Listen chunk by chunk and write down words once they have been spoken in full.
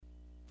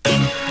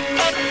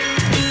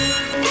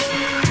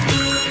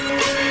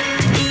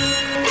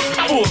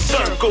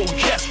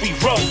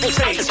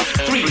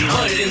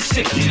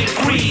360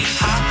 degrees.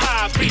 Ha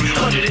ha,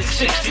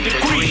 360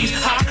 degrees.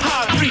 Ha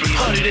ha,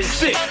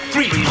 306,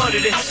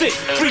 306,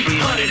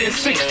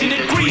 360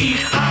 degrees.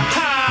 Ha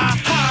ha,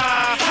 ha.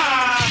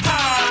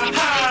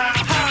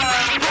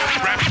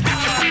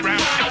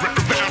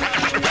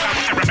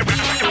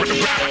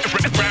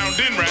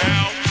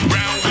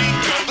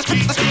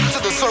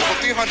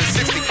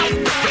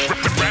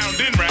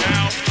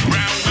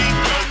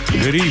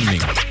 Good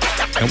evening,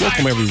 and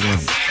welcome everyone.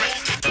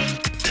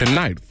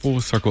 Tonight,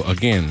 Full Circle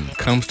again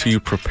comes to you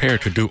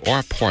prepared to do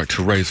our part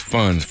to raise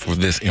funds for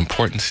this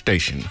important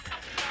station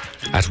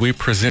as we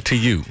present to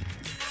you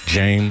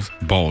James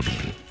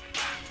Baldwin,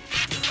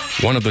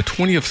 one of the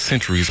 20th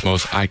century's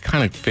most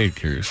iconic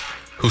figures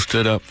who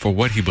stood up for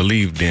what he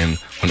believed in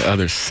when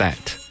others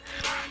sat.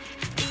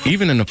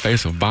 Even in the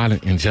face of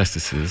violent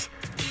injustices,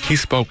 he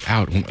spoke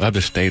out when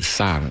others stayed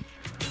silent,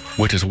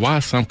 which is why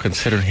some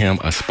consider him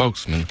a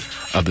spokesman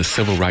of the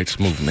civil rights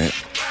movement.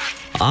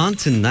 On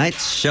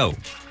tonight's show,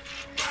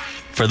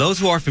 for those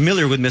who are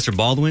familiar with Mr.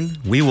 Baldwin,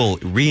 we will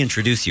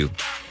reintroduce you.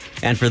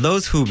 And for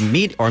those who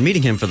are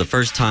meeting him for the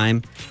first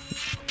time,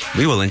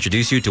 we will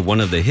introduce you to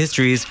one of the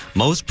history's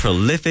most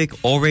prolific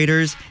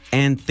orators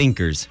and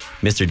thinkers,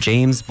 Mr.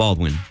 James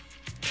Baldwin.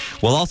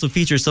 We'll also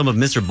feature some of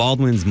Mr.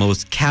 Baldwin's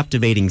most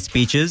captivating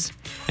speeches.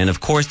 And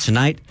of course,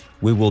 tonight,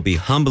 we will be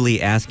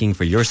humbly asking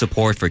for your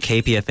support for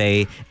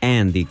KPFA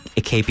and the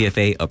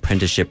KPFA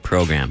apprenticeship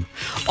program.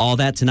 All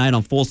that tonight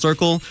on Full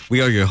Circle.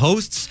 We are your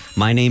hosts.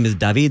 My name is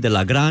David de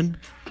la Gran.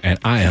 And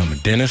I am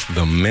Dennis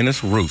the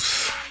Menace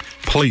Roos.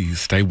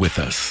 Please stay with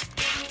us.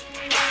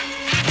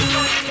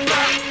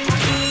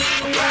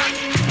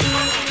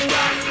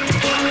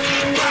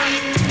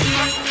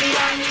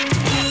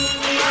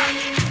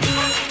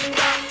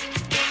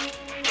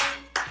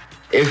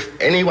 If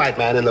any white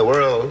man in the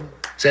world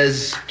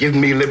says, give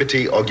me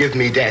liberty or give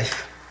me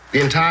death,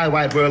 the entire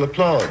white world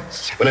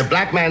applauds. When a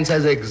black man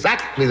says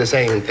exactly the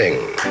same thing,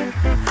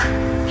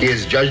 he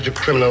is judged a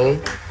criminal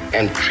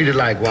and treated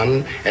like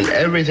one, and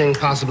everything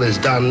possible is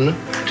done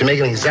to make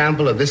an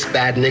example of this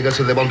bad nigger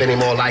so there won't be any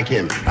more like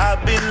him.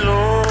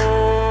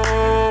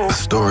 The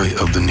story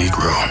of the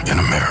Negro in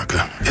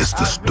America is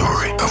the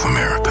story of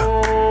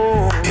America.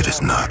 It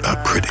is not a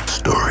pretty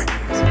story.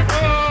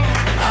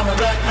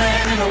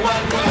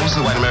 Most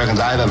of the white Americans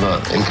I've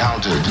ever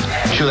encountered,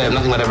 sure, they have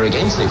nothing whatever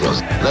against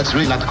Negroes. That's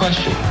really not the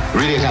question.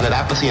 Really a kind of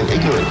apathy and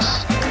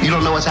ignorance. You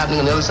don't know what's happening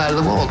on the other side of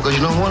the wall because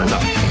you don't want to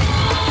know.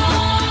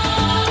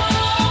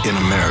 In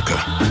America,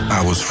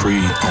 I was free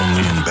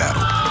only in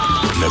battle,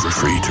 never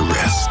free to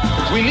rest.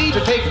 We need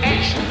to take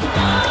action,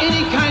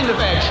 any kind of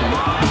action,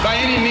 by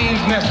any means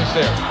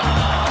necessary.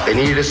 They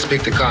needed us to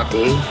speak to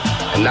Cotton,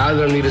 and now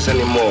they don't need us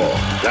anymore.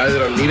 Now they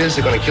don't need us,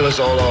 they're going to kill us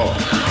all off.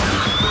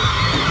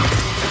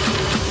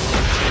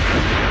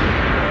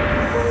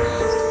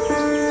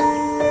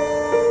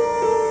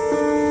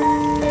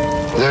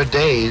 There are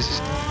days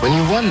when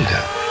you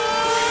wonder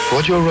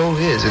what your role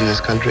is in this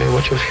country and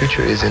what your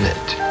future is in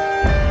it.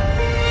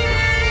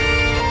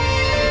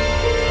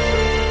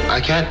 I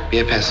can't be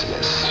a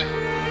pessimist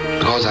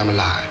because I'm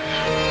alive.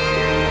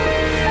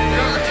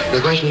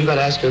 The question you've got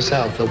to ask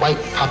yourself, the white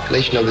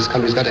population of this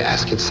country's got to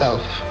ask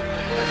itself,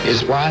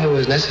 is why it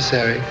was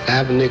necessary to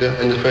have a nigger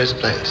in the first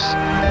place.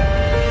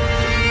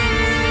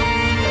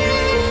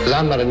 Because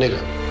I'm not a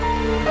nigger.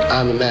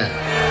 I'm a man.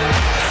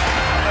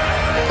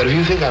 But if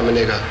you think I'm a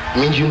nigger, it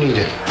means you need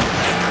it.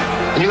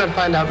 And you got to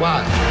find out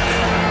why.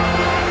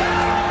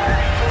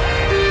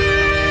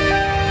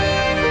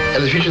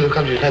 And the future of the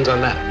country depends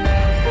on that.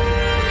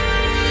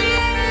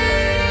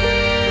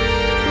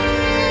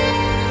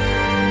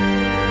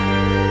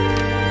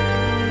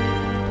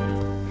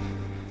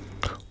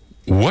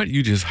 What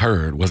you just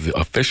heard was the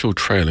official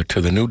trailer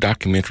to the new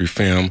documentary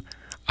film,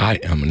 I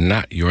Am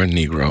Not Your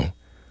Negro,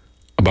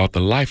 about the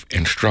life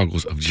and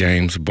struggles of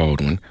James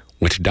Baldwin,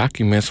 which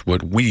documents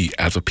what we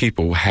as a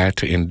people had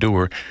to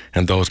endure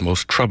in those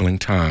most troubling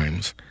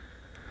times.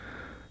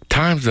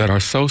 Times that are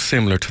so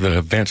similar to the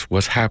events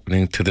what's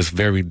happening to this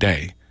very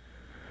day,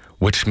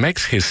 which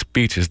makes his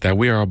speeches that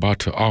we are about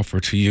to offer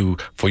to you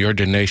for your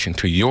donation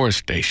to your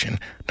station,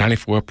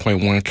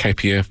 94.1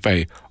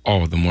 KPFA,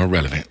 all the more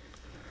relevant.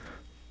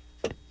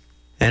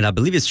 And I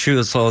believe it's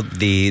true. So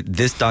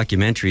this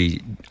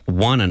documentary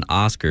won an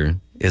Oscar.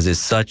 It's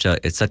such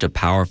a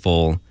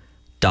powerful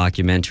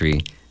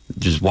documentary.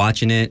 Just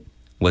watching it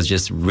was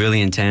just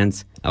really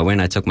intense. I went.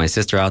 I took my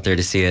sister out there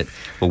to see it.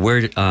 But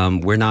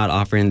we're not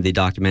offering the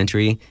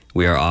documentary.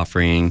 We are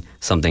offering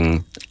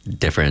something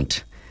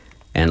different,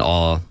 and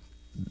all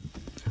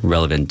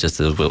relevant just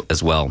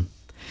as well.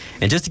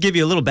 And just to give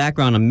you a little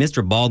background on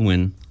Mr.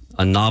 Baldwin,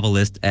 a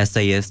novelist,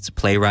 essayist,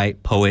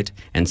 playwright, poet,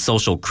 and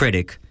social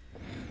critic.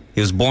 He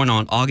was born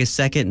on August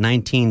 2nd,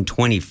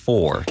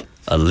 1924,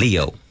 a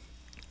Leo,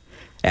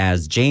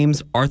 as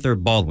James Arthur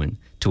Baldwin,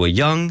 to a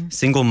young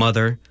single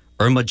mother,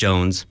 Irma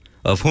Jones,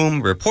 of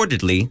whom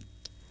reportedly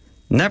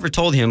never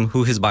told him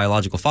who his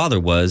biological father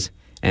was,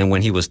 and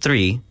when he was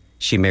 3,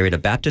 she married a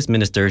Baptist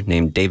minister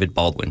named David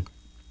Baldwin.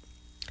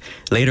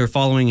 Later,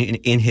 following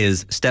in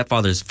his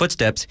stepfather's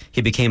footsteps,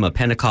 he became a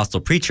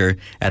Pentecostal preacher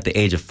at the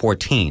age of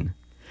 14.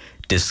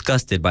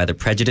 Disgusted by the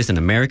prejudice in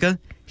America,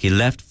 he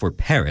left for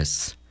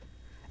Paris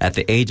at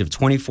the age of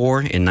 24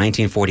 in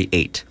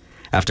 1948.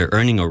 After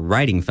earning a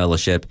writing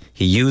fellowship,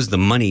 he used the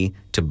money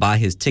to buy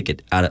his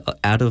ticket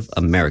out of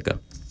America.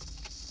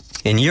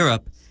 In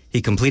Europe,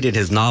 he completed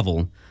his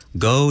novel,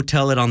 Go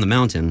Tell It on the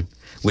Mountain,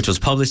 which was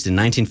published in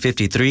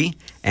 1953,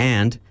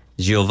 and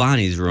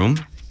Giovanni's Room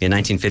in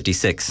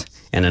 1956,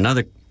 and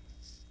another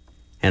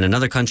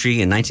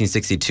country in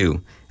 1962,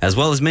 as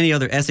well as many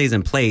other essays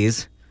and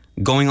plays,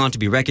 going on to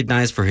be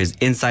recognized for his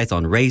insights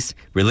on race,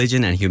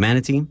 religion, and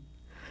humanity.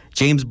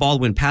 James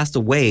Baldwin passed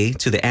away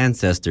to the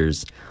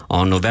ancestors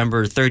on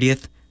November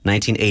 30th,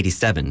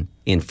 1987,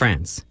 in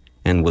France,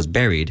 and was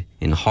buried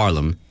in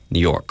Harlem, New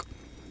York.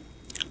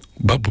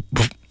 But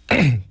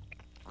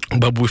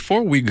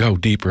before we go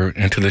deeper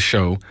into the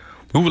show,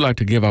 we would like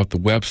to give out the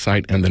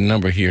website and the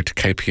number here to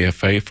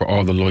KPFA for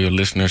all the loyal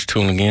listeners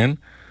tuning in.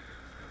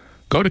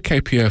 Go to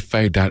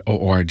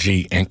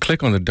kpfa.org and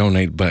click on the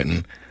donate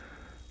button.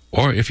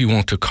 Or if you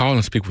want to call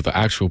and speak with the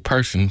actual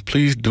person,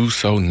 please do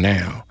so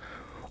now.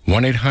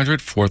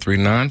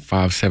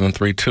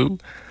 1-800-439-5732.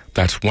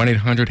 That's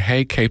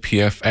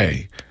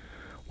 1-800-HEY-KPFA.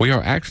 We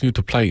are asking you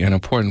to play an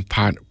important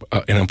part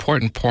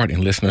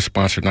in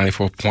listener-sponsored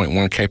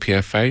 94.1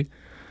 KPFA.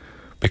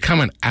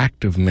 Become an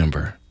active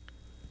member.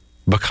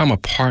 Become a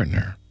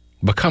partner.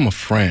 Become a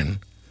friend.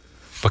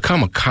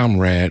 Become a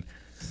comrade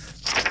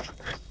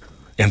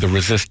in the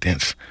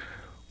resistance.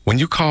 When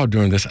you call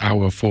during this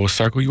hour of Full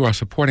Circle, you are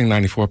supporting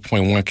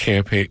 94.1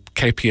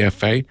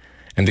 KPFA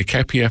and the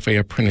KPFA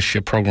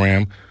Apprenticeship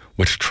Program,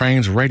 which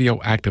trains radio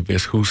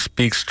activists who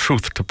speaks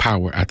truth to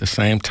power at the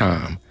same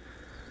time.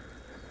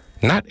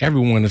 Not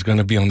everyone is going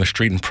to be on the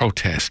street and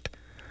protest.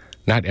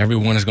 Not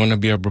everyone is going to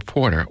be a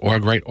reporter or a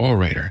great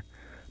orator.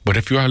 But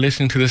if you are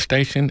listening to this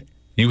station,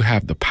 you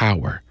have the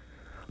power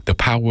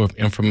of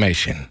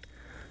information.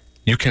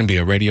 You can be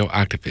a radio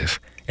activist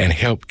and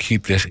help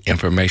keep this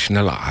information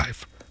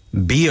alive.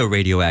 Be a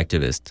radio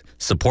activist.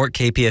 Support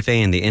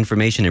KPFA and the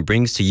information it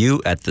brings to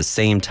you at the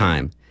same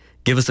time.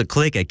 Give us a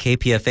click at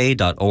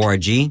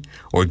kpfa.org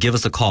or give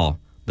us a call.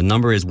 The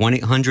number is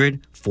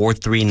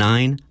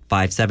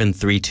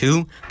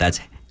 1-800-439-5732. That's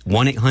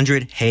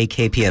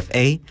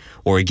 1-800-HEY-KPFA.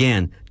 Or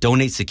again,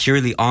 donate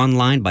securely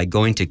online by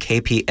going to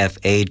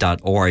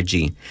kpfa.org.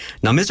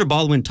 Now, Mr.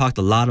 Baldwin talked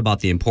a lot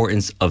about the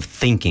importance of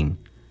thinking,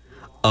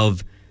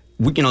 of,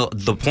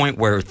 the point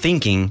where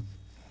thinking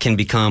can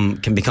become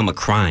a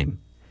crime.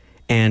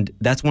 And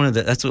that's one of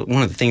the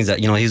things that,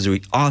 he's an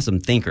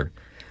awesome thinker.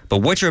 But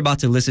what you're about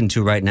to listen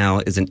to right now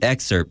is an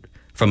excerpt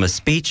from a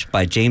speech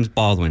by James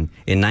Baldwin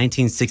in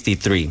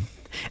 1963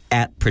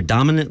 at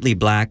predominantly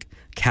black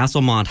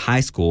Castlemont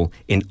High School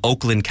in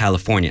Oakland,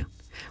 California,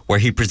 where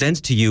he presents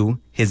to you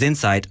his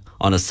insight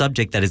on a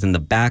subject that is in the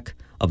back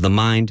of the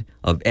mind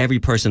of every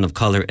person of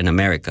color in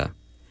America,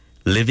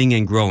 living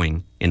and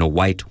growing in a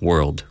white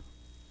world.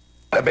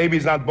 A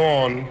baby's not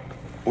born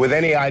with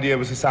any idea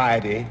of a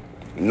society,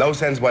 no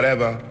sense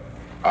whatever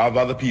of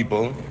other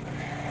people.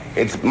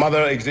 Its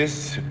mother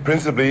exists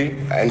principally,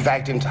 in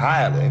fact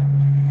entirely,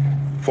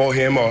 for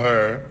him or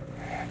her,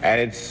 and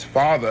its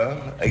father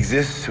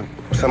exists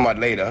somewhat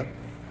later,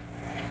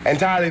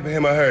 entirely for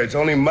him or her. It's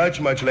only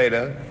much, much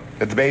later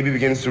that the baby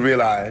begins to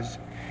realize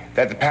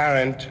that the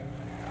parent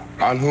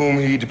on whom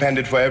he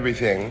depended for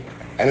everything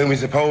and whom he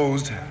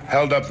supposed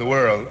held up the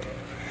world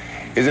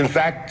is in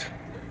fact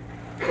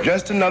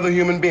just another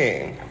human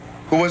being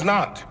who was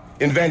not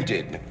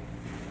invented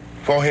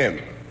for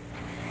him.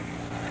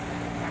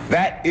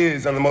 That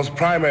is, on the most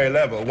primary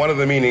level, one of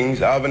the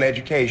meanings of an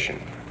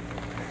education.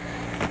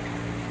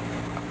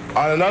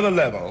 On another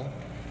level,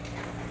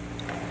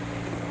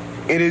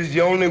 it is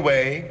the only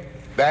way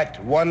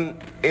that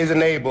one is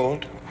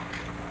enabled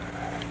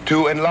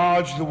to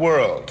enlarge the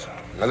world.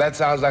 Now that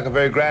sounds like a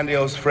very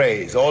grandiose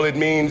phrase. All it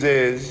means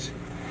is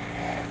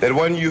that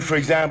when you, for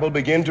example,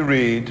 begin to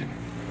read,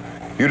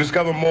 you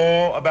discover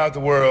more about the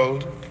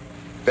world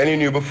than you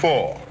knew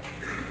before.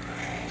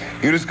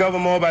 You discover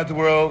more about the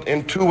world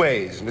in two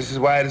ways, and this is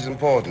why it is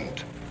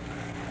important.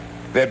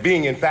 There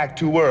being, in fact,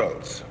 two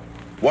worlds.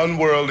 One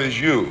world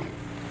is you.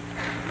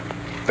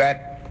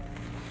 That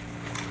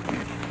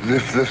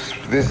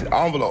this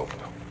envelope,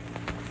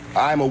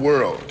 I'm a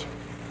world.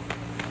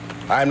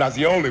 I'm not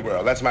the only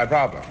world, that's my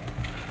problem.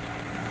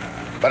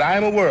 But I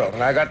am a world,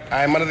 and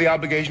I'm under the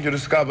obligation to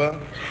discover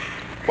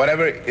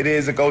whatever it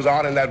is that goes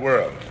on in that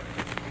world.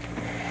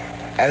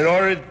 And in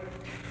order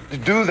to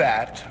do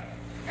that,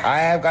 I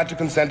have got to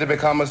consent to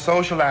become a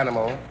social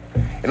animal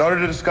in order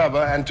to discover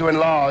and to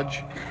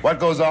enlarge what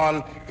goes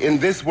on in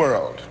this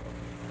world,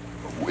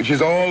 which is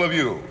all of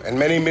you and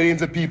many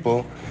millions of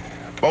people,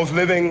 both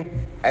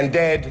living and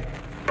dead,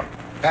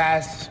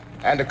 past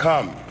and to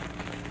come.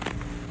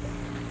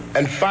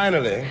 And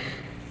finally,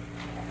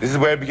 this is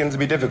where it begins to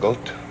be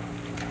difficult,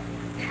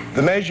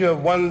 the measure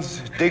of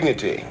one's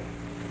dignity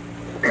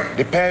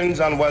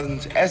depends on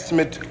one's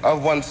estimate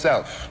of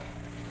oneself.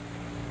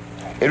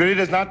 It really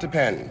does not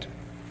depend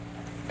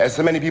as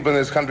so many people in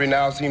this country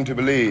now seem to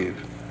believe,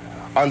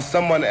 on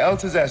someone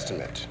else's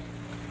estimate.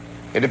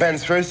 It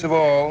depends, first of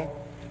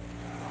all,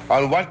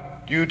 on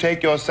what you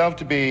take yourself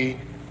to be,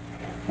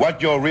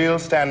 what your real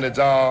standards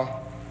are,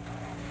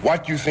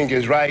 what you think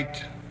is right,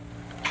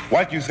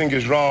 what you think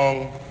is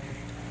wrong,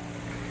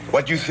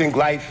 what you think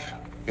life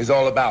is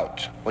all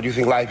about, what you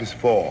think life is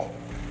for.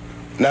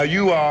 Now,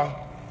 you are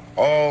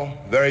all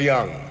very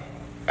young,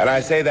 and I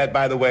say that,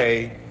 by the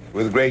way,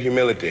 with great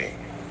humility.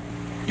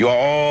 You are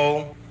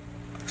all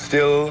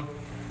still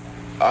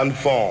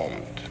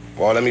unformed,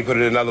 or let me put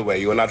it another way,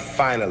 you are not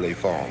finally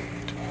formed.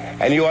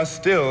 And you are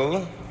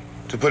still,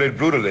 to put it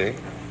brutally,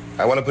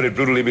 I want to put it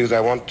brutally because I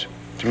want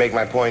to make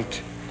my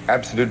point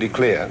absolutely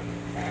clear,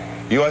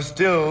 you are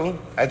still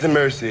at the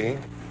mercy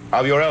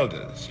of your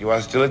elders. You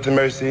are still at the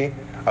mercy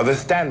of the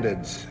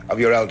standards of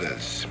your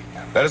elders.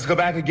 Let us go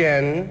back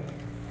again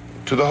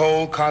to the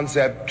whole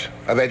concept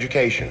of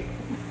education.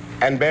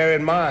 And bear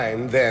in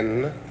mind,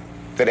 then,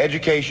 that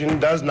education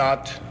does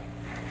not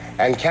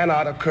and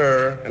cannot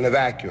occur in a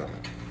vacuum.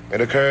 It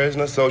occurs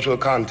in a social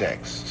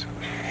context.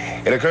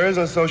 It occurs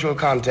in a social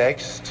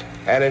context,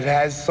 and it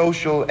has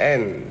social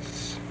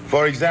ends.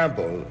 For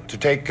example, to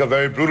take a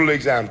very brutal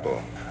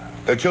example,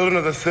 the children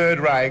of the Third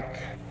Reich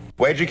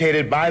were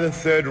educated by the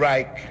Third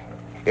Reich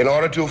in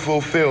order to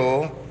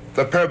fulfill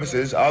the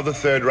purposes of the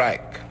Third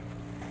Reich.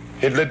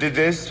 Hitler did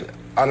this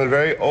on a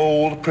very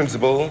old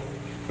principle,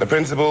 the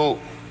principle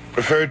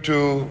referred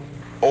to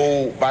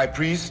by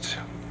priests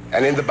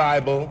and in the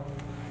Bible,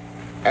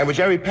 and which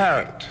every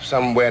parent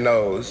somewhere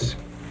knows.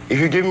 If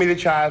you give me the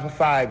child for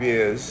 5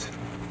 years,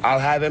 I'll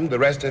have him the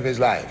rest of his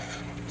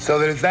life. So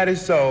that if that is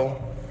so,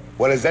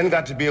 one has then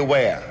got to be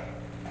aware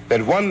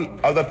that one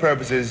of the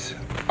purposes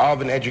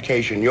of an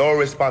education, your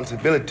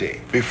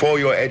responsibility before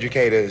your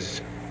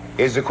educators,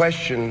 is to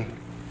question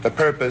the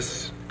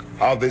purpose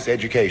of this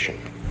education.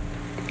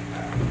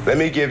 Let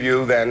me give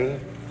you then,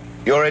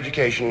 your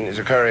education is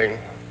occurring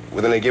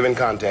within a given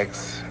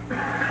context,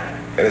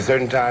 at a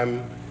certain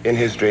time in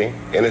history,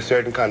 in a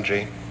certain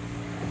country,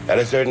 at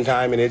a certain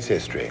time in its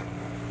history.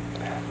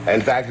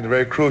 In fact, at a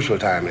very crucial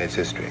time in its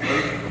history.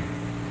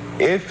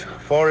 If,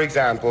 for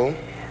example,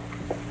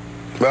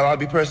 well, I'll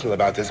be personal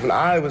about this. When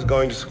I was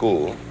going to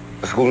school,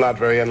 a school not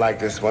very unlike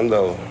this one,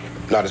 though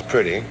not as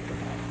pretty,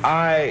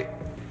 I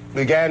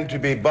began to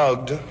be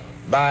bugged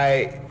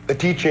by the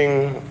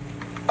teaching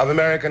of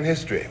American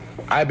history.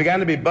 I began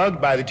to be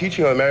bugged by the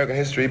teaching of American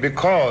history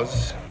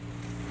because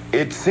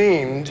it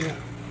seemed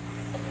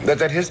that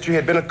that history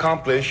had been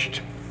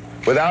accomplished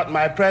without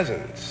my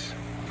presence.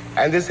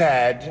 And this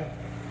had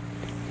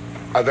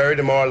a very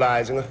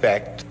demoralizing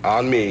effect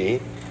on me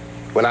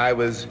when I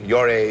was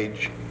your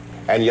age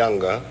and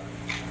younger,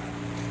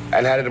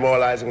 and had a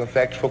demoralizing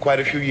effect for quite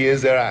a few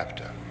years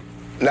thereafter.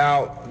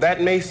 Now,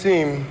 that may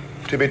seem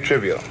to be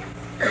trivial,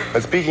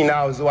 but speaking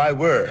now as though I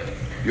were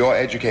your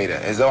educator,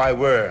 as though I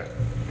were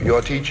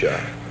your teacher,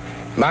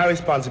 my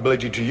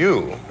responsibility to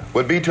you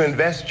would be to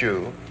invest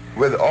you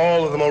with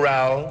all of the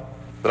morale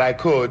that I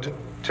could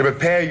to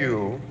prepare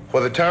you for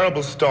the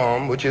terrible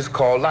storm which is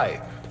called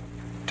life.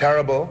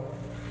 Terrible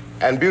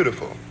and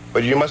beautiful,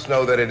 but you must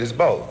know that it is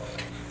both.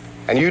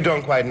 And you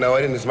don't quite know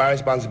it, and it's my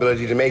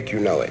responsibility to make you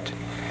know it.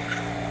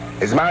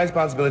 It's my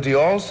responsibility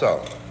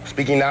also,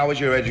 speaking now as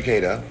your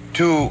educator,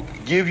 to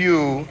give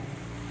you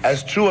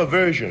as true a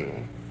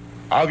version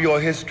of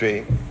your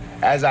history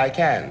as I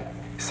can,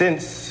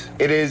 since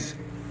it is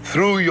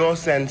through your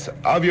sense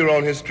of your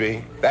own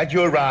history that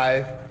you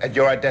arrive at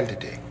your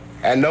identity.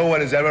 And no one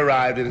has ever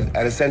arrived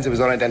at a sense of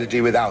his own identity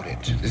without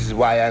it. This is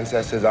why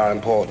ancestors are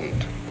important.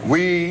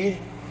 We,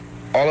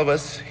 all of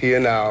us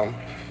here now,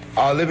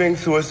 are living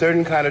through a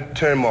certain kind of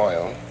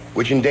turmoil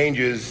which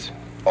endangers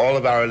all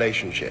of our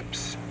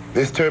relationships.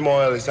 This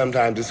turmoil is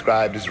sometimes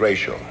described as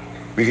racial.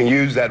 We can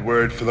use that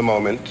word for the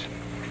moment,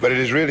 but it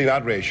is really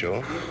not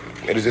racial.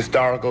 It is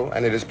historical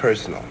and it is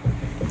personal.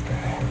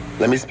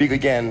 Let me speak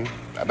again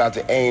about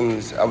the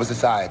aims of a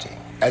society,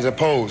 as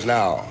opposed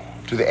now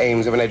to the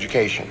aims of an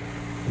education.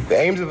 The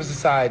aims of a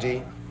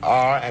society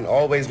are and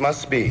always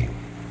must be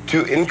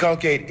to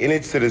inculcate in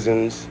its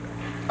citizens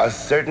a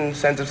certain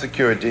sense of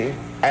security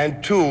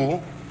and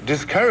to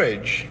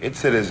discourage its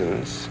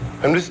citizens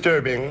from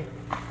disturbing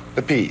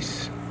the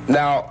peace.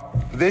 Now,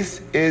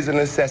 this is a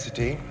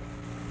necessity,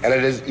 and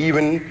it is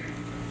even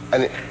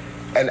an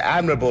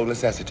admirable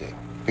necessity,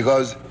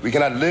 because we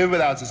cannot live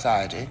without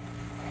society,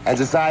 and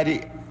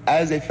society,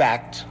 as a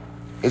fact,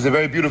 is a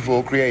very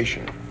beautiful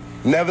creation.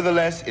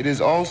 Nevertheless, it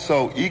is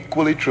also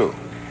equally true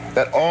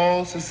that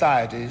all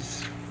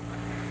societies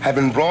have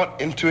been brought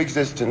into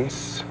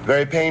existence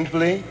very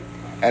painfully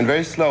and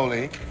very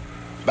slowly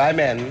by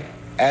men,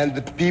 and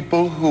the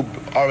people who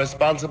are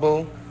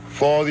responsible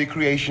for the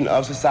creation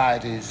of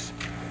societies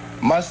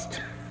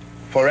must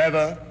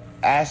forever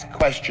ask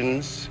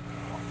questions,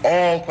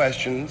 all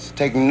questions,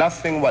 take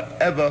nothing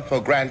whatever for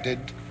granted,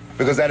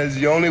 because that is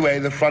the only way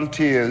the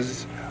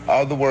frontiers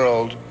of the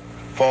world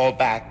fall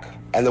back,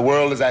 and the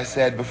world, as I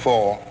said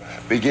before,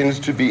 begins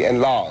to be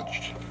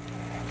enlarged.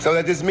 So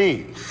that this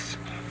means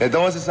that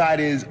though a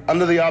society is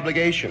under the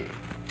obligation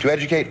to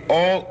educate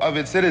all of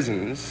its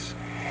citizens,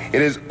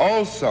 it is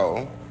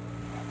also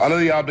under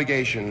the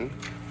obligation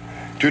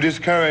to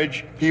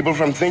discourage people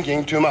from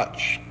thinking too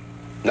much.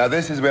 Now,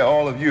 this is where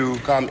all of you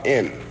come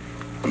in.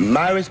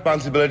 My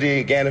responsibility,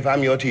 again, if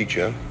I'm your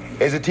teacher,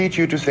 is to teach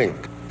you to think.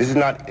 This is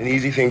not an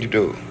easy thing to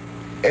do.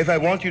 If I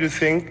want you to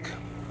think,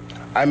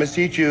 I must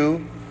teach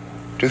you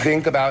to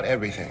think about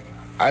everything.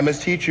 I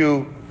must teach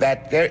you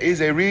that there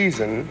is a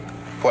reason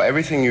for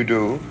everything you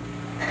do,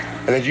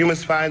 and that you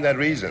must find that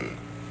reason.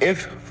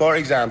 If, for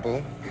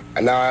example,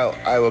 and now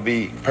I will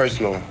be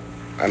personal,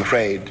 I'm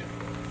afraid,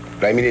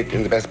 but I mean it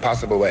in the best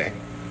possible way.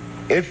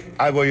 If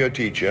I were your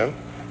teacher,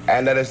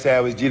 and let us say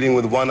I was dealing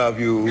with one of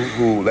you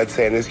who, let's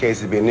say in this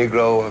case, would be a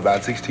Negro of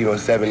about 16 or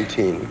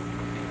 17,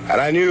 and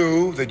I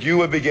knew that you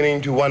were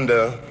beginning to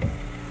wonder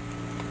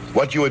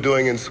what you were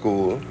doing in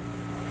school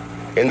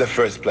in the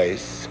first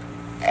place,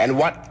 and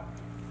what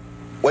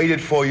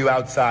waited for you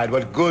outside,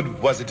 what good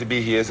was it to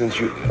be here, since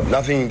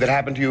nothing that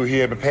happened to you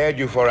here prepared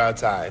you for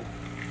outside.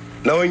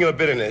 Knowing your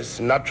bitterness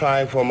and not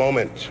trying for a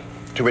moment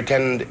to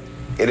pretend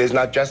it is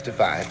not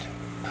justified,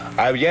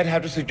 I yet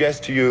have to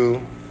suggest to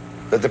you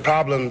that the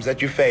problems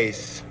that you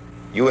face,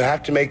 you will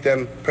have to make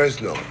them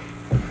personal.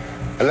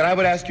 And then I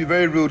would ask you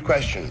very rude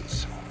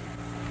questions.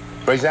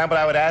 For example,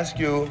 I would ask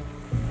you,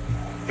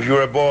 if you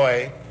were a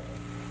boy,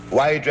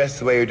 why you dressed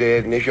the way you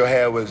did, and if your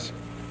hair was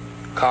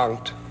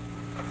conked.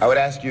 I would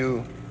ask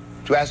you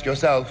to ask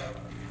yourself,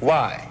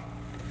 why?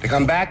 To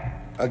come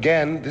back,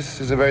 again,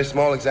 this is a very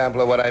small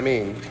example of what I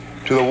mean,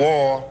 to the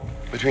war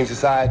between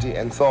society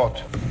and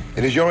thought.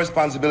 It is your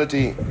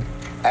responsibility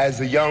as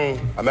the young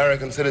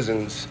American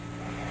citizens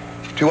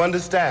to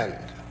understand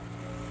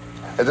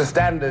that the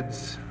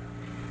standards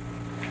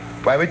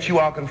by which you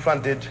are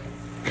confronted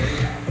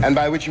and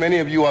by which many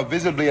of you are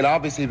visibly and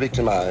obviously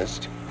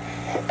victimized,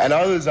 and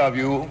others of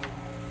you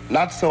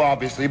not so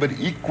obviously but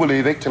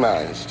equally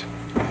victimized,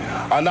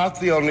 are not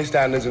the only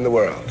standards in the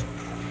world.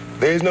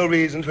 There is no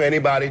reason for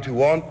anybody to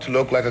want to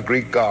look like a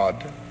Greek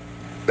god.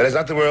 That is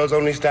not the world's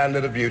only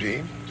standard of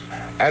beauty.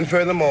 And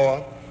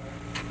furthermore,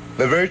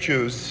 the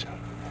virtues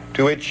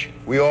to which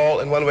we all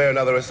in one way or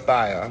another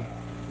aspire,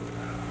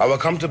 our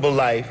comfortable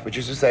life, which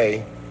is to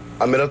say,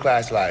 a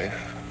middle-class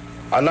life,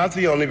 are not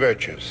the only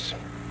virtues.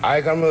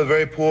 I come from a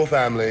very poor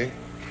family,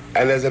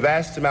 and there's a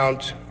vast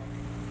amount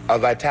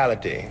of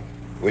vitality,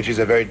 which is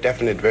a very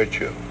definite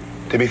virtue,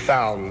 to be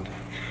found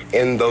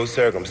in those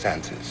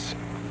circumstances.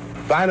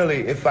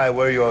 Finally, if I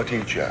were your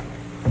teacher,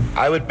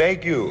 I would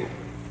beg you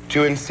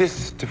to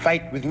insist to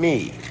fight with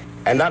me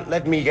and not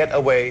let me get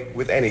away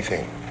with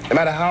anything. No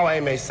matter how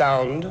I may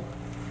sound,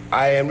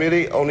 I am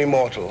really only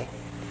mortal.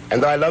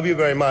 And though I love you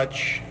very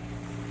much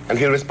and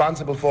feel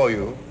responsible for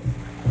you,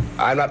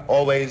 I'm not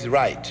always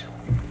right.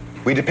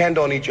 We depend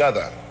on each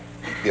other,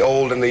 the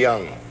old and the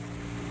young,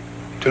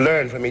 to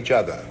learn from each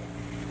other.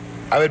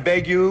 I would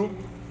beg you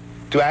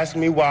to ask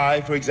me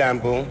why, for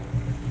example,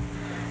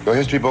 your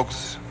history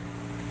books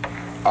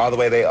are the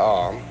way they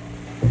are.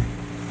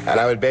 And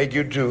I would beg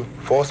you to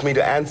force me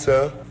to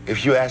answer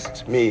if you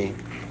asked me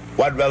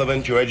what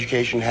relevance your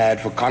education had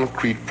for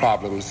concrete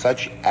problems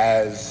such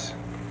as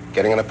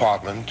getting an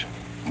apartment,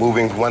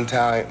 moving from one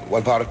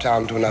part of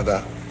town to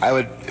another.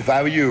 If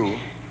I were you,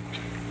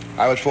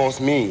 I would force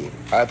me,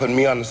 I would put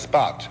me on the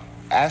spot,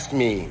 ask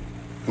me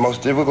the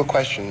most difficult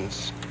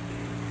questions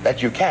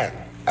that you can.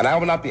 And I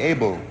will not be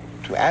able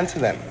to answer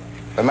them,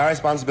 but my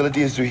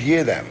responsibility is to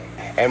hear them.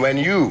 And when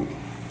you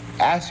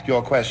ask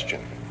your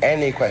question,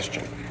 any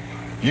question,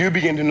 you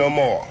begin to know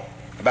more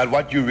about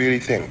what you really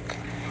think.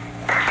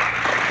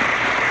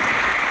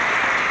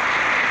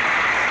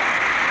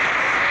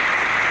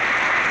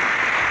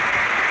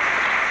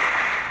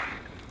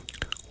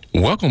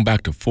 Welcome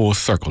back to Full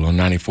Circle on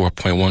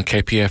 94.1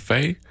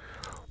 KPFA.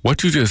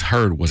 What you just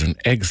heard was an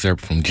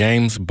excerpt from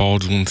James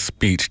Baldwin's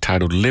speech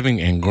titled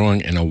Living and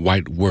Growing in a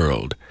White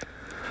World.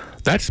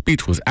 That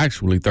speech was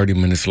actually 30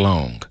 minutes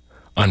long.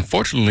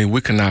 Unfortunately, we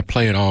cannot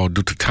play it all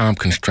due to time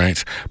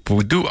constraints, but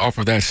we do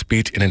offer that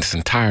speech in its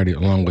entirety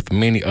along with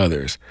many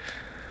others.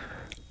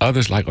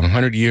 Others like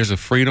 100 Years of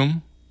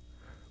Freedom,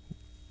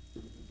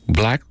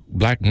 Black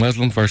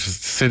Muslims versus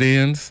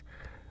sit-ins,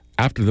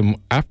 after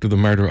the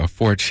murder of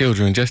 4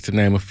 children, just to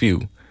name a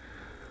few.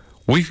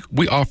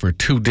 We offer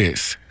 2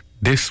 discs.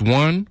 Disc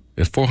 1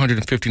 is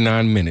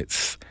 459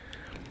 minutes,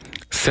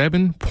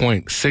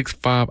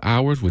 7.65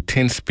 hours with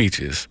 10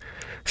 speeches.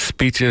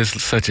 Speeches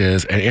such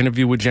as an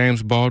interview with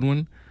James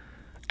Baldwin,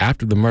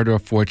 after the murder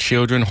of 4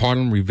 children,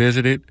 Harlem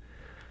Revisited,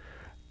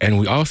 and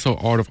we also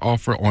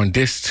offer on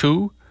Disc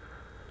 2,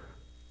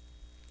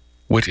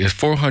 which is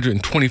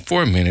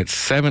 424 minutes,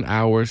 7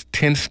 hours,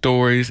 10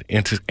 stories,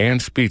 and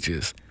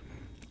speeches.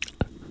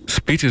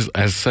 Speeches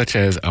such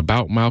as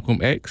About Malcolm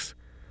X,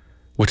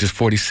 which is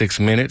 46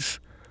 minutes,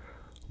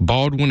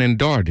 Baldwin and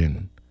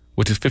Darden,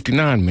 which is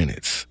 59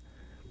 minutes.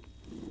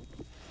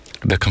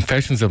 The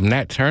Confessions of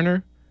Nat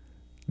Turner,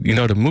 you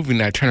know, the movie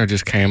Nat Turner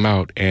just came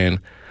out, and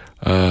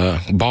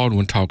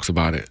Baldwin talks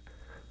about it.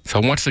 So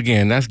once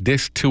again, that's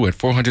Disc 2 at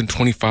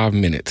 425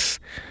 minutes.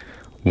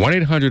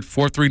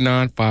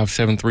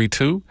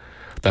 1-800-439-5732.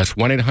 That's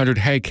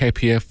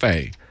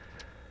 1-800-HEY-KPFA.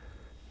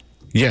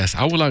 Yes,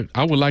 I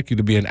would like you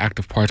to be an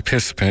active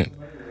participant.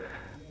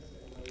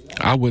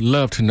 I would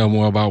love to know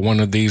more about one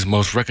of these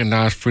most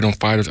recognized freedom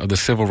fighters of the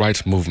civil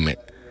rights movement.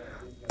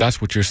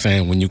 That's what you're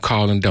saying when you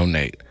call and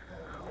donate.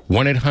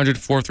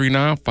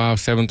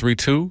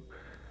 1-800-439-5732.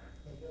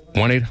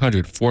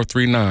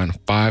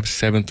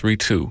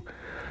 1-800-439-5732.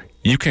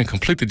 You can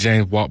complete the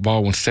James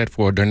Baldwin set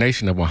for a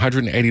donation of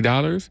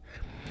 $180.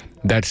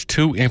 That's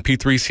 2 MP3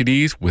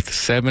 CDs with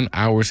 7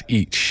 hours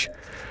each.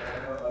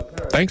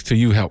 Thanks to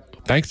you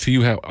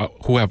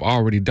who have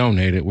already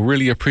donated. We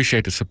really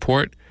appreciate the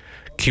support.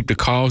 Keep the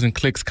calls and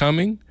clicks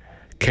coming.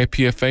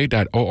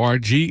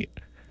 kpfa.org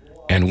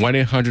and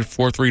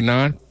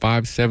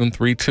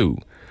 1-800-439-5732.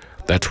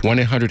 That's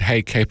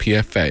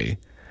 1-800-HEY-KPFA.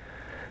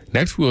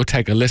 Next, we'll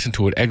take a listen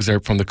to an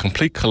excerpt from the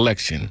complete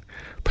collection,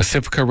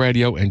 Pacifica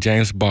Radio and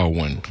James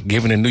Baldwin,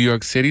 given in New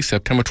York City,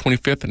 September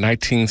 25th,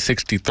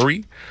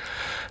 1963,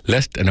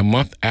 less than a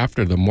month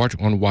after the March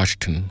on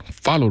Washington,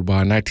 followed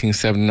by a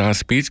 1979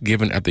 speech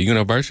given at the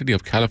University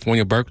of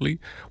California, Berkeley,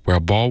 where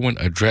Baldwin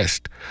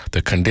addressed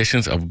the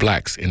conditions of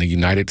blacks in the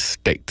United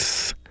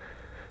States.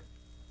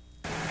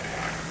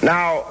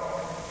 Now,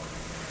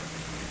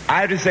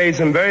 I have to say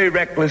some very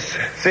reckless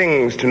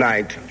things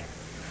tonight.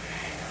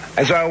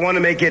 And so I want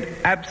to make it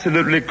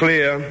absolutely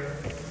clear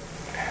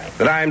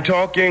that I am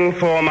talking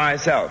for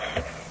myself.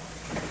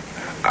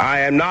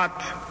 I am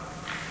not,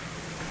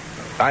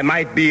 I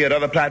might be at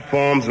other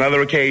platforms and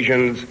other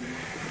occasions,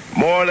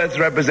 more or less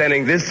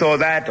representing this or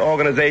that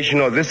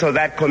organization or this or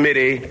that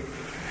committee.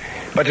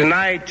 But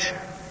tonight,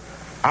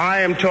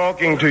 I am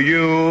talking to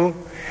you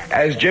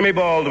as Jimmy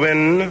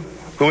Baldwin,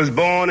 who was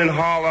born in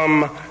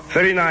Harlem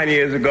 39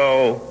 years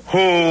ago,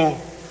 who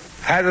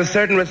has a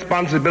certain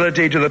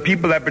responsibility to the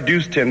people that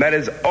produced him. That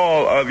is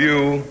all of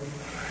you.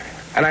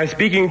 And I'm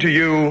speaking to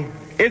you,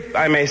 if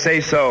I may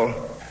say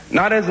so,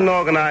 not as an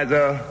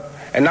organizer,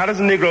 and not as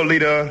a Negro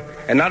leader,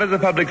 and not as a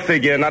public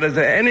figure, not as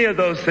any of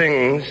those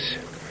things,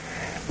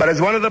 but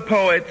as one of the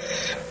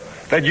poets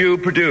that you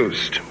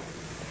produced.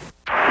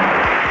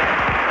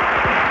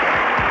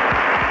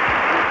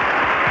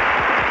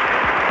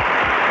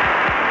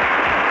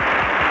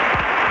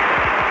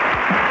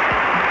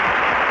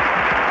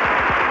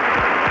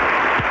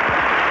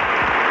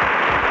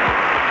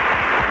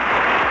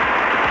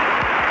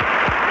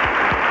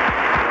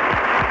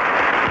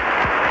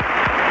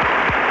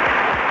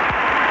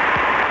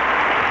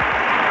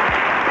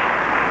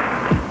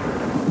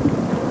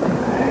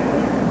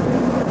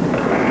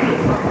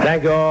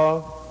 Thank you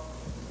all.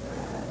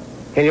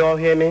 Can you all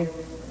hear me?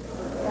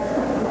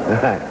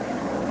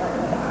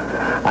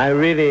 I'm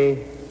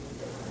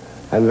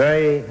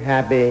very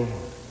happy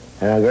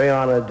and I'm very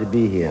honored to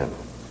be here.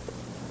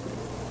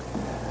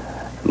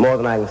 More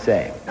than I can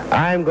say.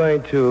 I'm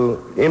going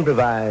to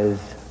improvise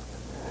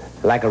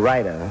like a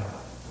writer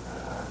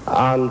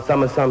on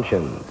some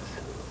assumptions.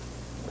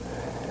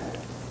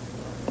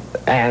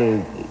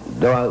 And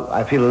though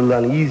I feel a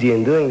little uneasy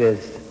in doing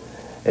this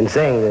and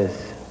saying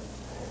this,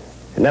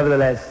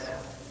 nevertheless,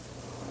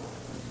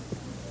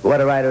 what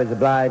a writer is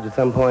obliged at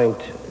some point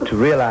to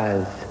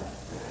realize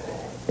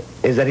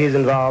is that he's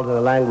involved in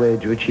a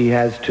language which he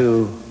has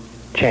to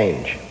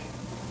change.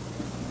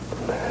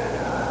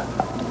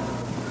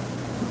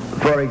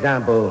 For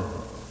example,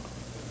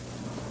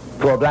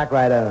 for a black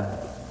writer,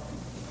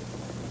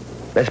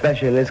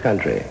 especially in this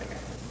country,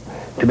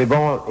 to be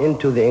born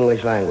into the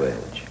English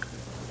language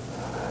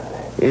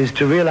is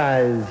to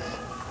realize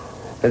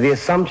that the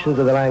assumptions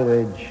of the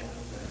language,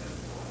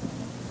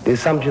 the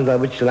assumptions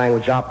on which the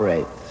language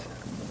operates,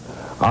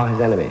 are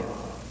his enemy.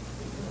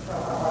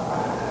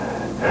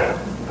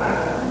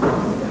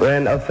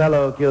 When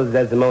Othello kills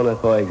Desdemona,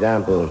 for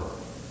example,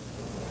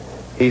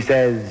 he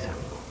says,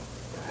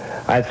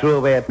 I threw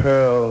away a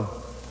pearl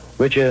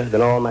richer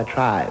than all my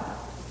tribe.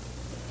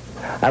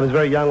 I was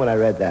very young when I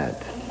read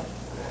that,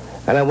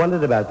 and I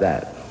wondered about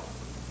that.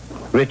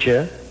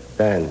 Richer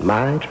than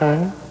my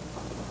tribe?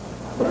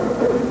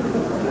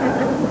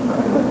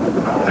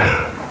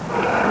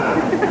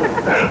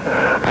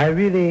 I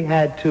really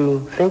had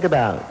to think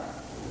about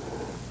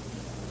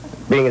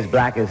being as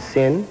black as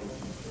sin,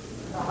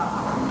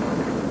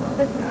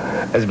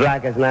 as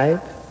black as night,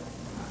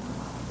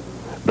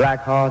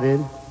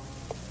 black-hearted.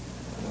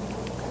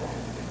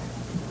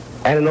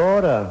 And in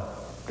order,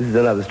 this is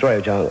another story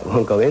which I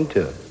won't go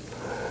into,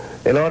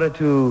 in order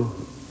to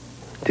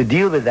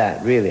deal with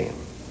that, really,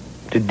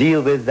 to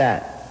deal with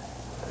that,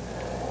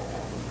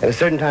 at a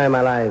certain time in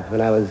my life,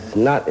 when I was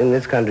not in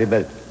this country,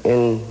 but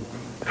in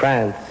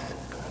France,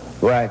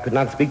 where I could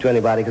not speak to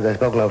anybody because I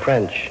spoke no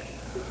French,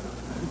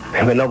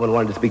 but no one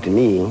wanted to speak to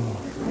me.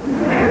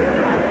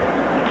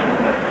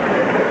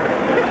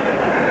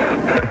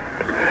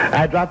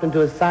 I dropped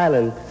into a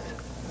silence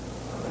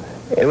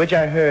in which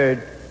I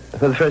heard,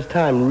 for the first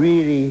time,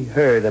 really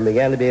heard and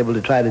began to be able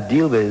to try to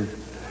deal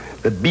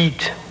with the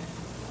beat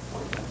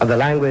of the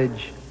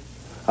language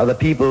of the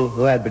people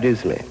who had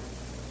produced me.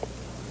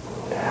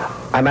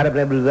 I might have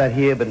been able to do that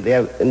here, but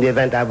in the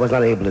event I was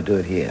not able to do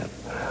it here.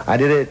 I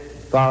did it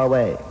far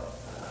away.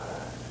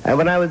 And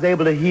when I was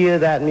able to hear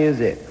that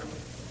music,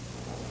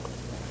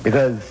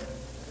 because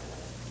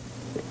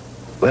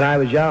when I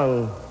was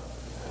young,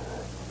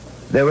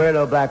 there were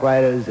no black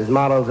writers as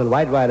models, and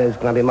white writers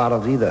could not be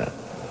models either.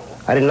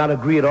 I did not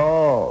agree at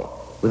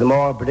all with the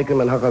moral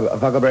predicament of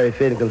Huckleberry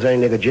Finn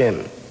concerning Nigger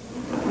Jim.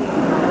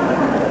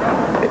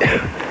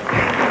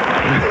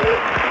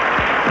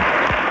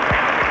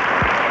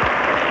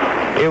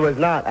 It was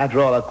not,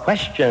 after all, a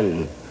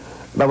question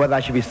about whether I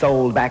should be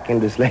sold back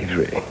into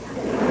slavery.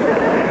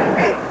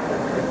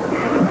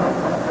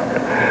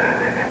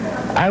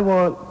 I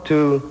want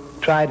to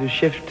try to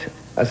shift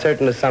a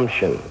certain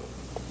assumption.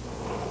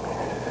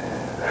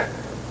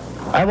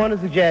 I want to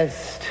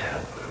suggest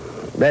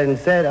that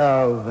instead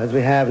of, as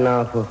we have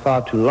now for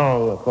far too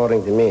long,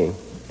 according to me,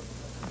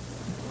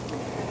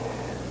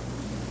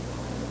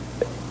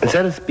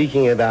 instead of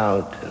speaking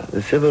about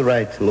the civil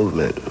rights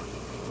movement,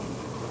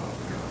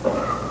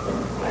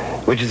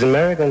 which is an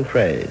American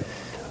phrase,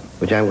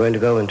 which I'm going to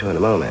go into in a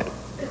moment,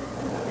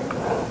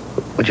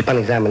 which upon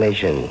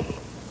examination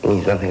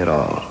means nothing at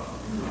all.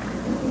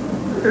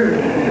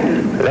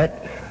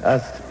 Let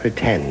us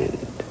pretend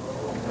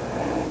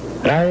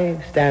that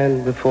I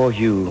stand before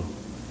you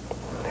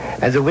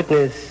as a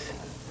witness,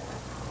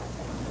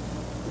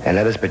 and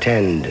let us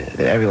pretend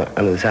that everyone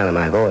under the sound of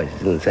my voice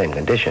is in the same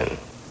condition.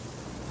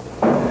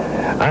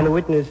 I'm a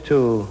witness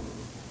to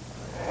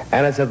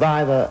and a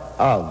survivor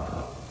of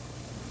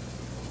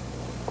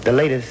the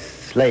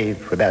latest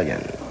slave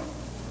rebellion.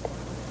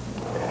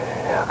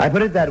 I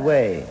put it that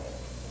way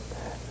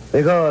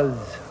because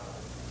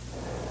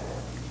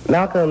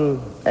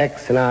Malcolm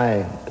X and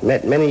I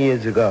met many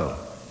years ago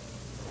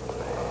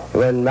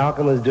when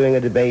Malcolm was doing a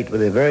debate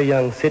with a very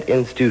young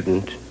sit-in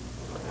student,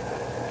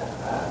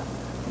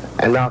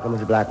 and Malcolm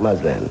was a black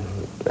Muslim,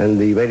 and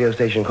the radio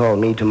station called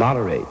me to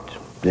moderate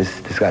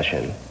this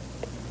discussion,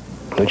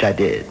 which I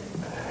did.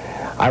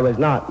 I was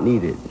not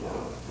needed,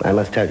 I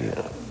must tell you.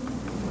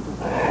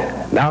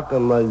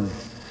 Malcolm was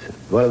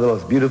one of the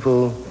most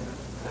beautiful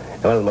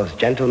and one of the most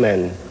gentle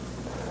men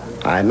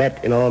I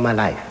met in all my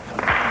life.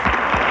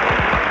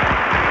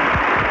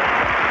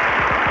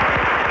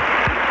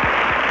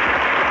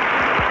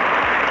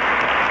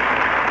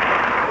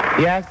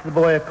 He asked the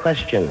boy a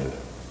question,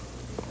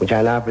 which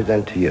I now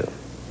present to you.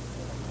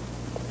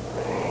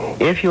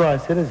 If you are a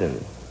citizen,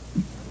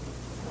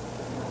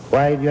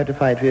 why do you have to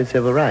fight for your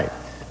civil rights?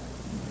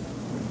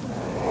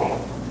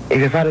 If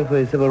you're fighting for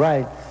your civil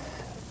rights,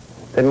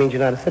 that means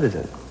you're not a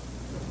citizen.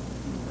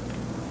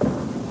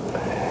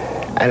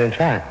 And in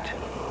fact,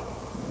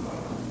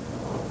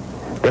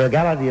 the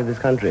legality of this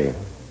country,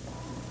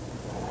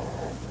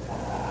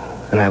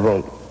 and I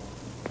won't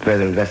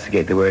further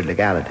investigate the word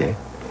legality,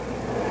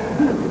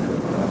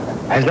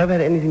 has never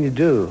had anything to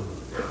do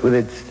with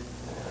its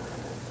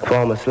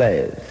former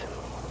slaves.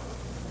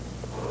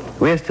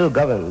 We are still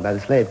governed by the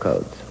slave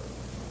codes.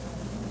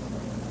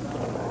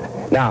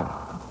 Now,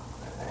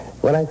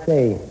 when I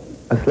say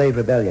a slave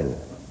rebellion,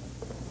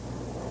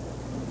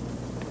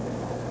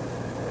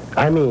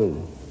 I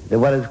mean that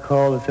what is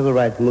called the civil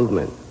rights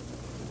movement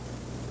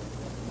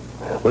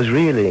was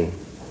really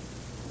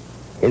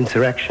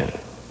insurrection.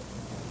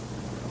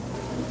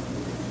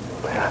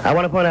 I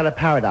want to point out a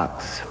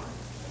paradox.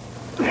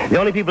 The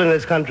only people in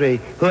this country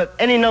who have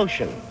any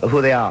notion of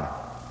who they are,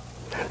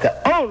 the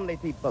only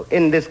people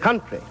in this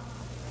country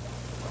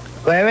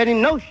who have any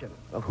notion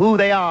of who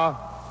they are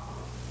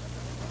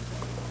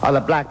the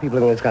black people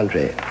in this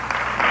country.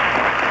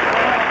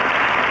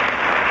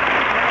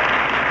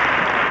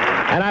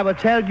 And I will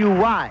tell you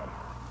why.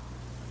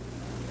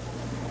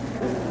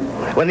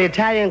 When the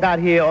Italian got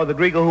here, or the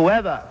Greek, or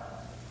whoever,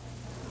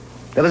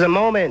 there was a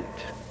moment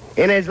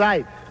in his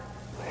life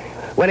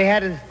when he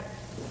had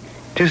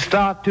to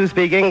start to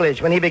speak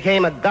English, when he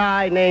became a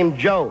guy named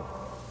Joe.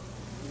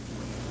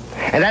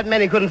 And that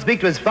meant he couldn't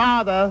speak to his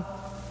father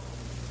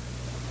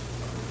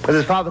because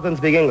his father couldn't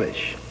speak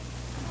English.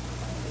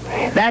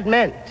 That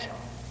meant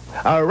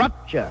a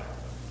rupture,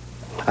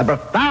 a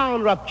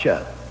profound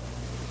rupture.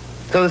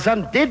 So the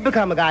son did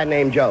become a guy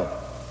named Joe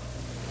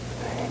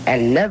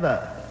and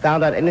never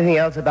found out anything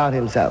else about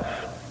himself.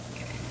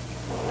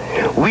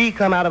 We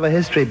come out of a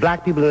history,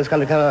 black people in this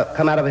country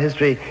come out of a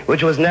history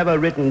which was never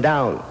written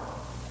down.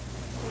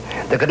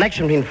 The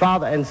connection between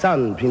father and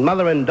son, between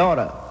mother and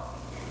daughter,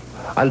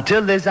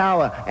 until this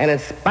hour, and in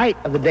spite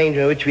of the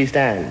danger in which we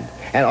stand,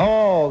 and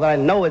all that I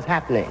know is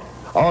happening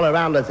all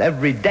around us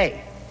every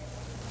day,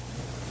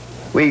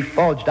 we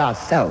forged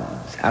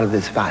ourselves out of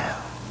this fire.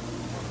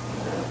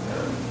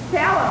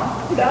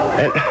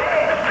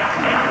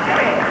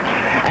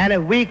 And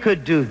if we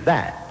could do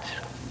that,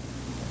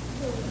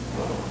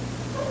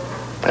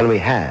 and we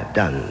have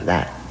done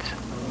that,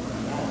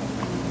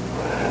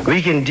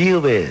 we can deal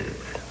with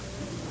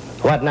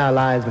what now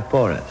lies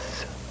before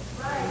us.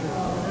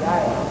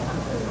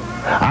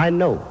 I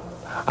know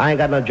I ain't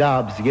got no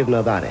jobs to give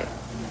nobody.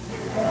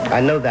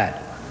 I know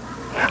that.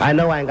 I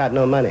know I ain't got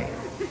no money.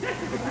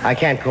 I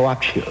can't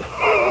co-opt you.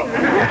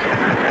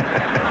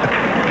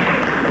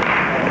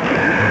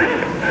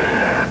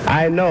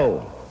 I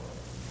know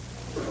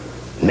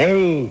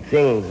many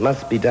things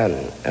must be done,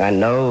 and I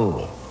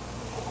know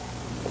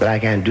that I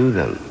can't do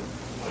them.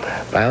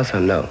 But I also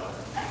know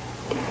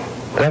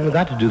that I haven't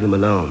got to do them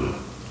alone.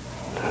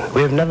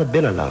 We have never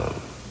been alone.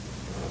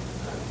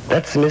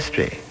 That's the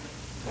mystery.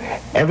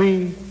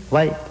 Every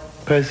white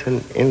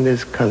person in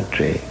this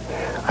country,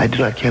 I do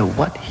not care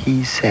what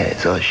he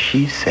says or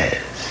she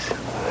says,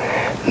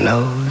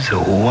 knows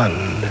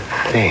one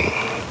thing.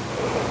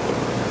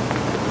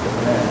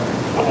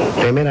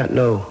 They may not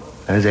know,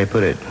 as they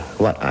put it,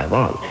 what I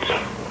want.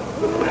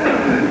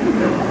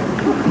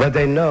 But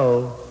they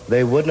know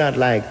they would not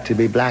like to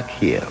be black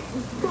here.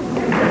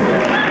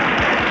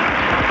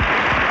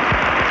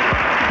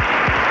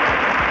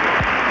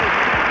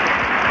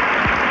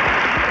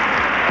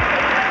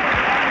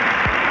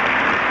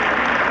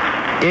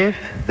 If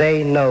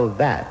they know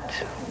that,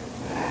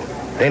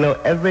 they know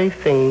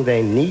everything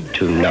they need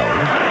to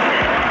know.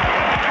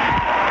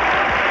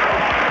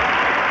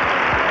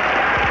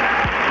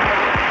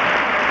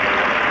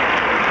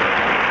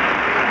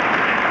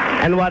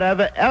 And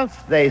whatever else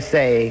they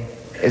say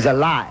is a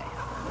lie.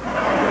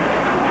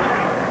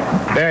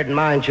 Bear it in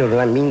mind, children,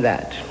 I mean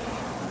that.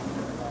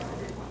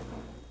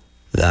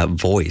 That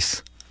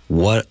voice.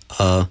 What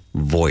a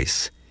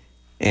voice.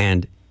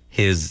 And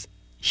his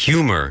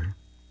humor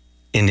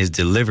in his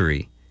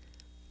delivery.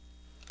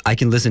 I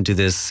can listen to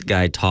this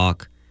guy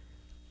talk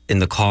in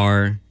the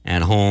car,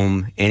 at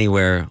home,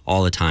 anywhere,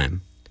 all the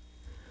time.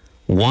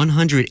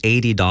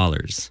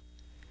 $180.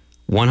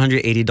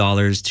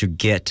 $180 to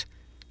get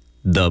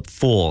the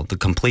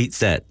complete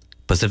set.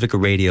 Pacifica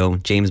Radio,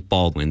 James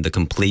Baldwin, the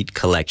complete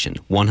collection.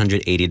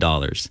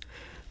 $180.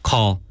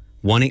 Call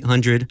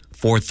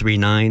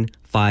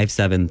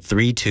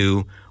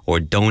 1-800-439-5732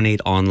 or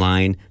donate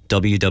online,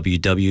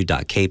 www.kpfa.org.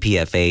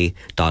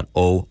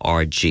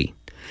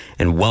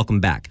 And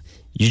welcome back.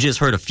 You just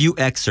heard a few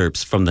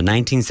excerpts from the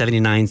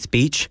 1979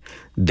 speech,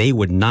 They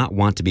Would Not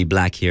Want to Be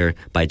Black Here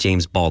by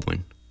James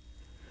Baldwin.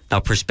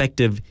 Now,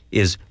 perspective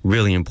is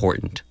really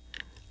important.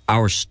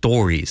 Our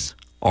stories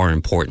are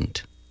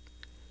important.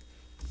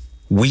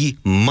 We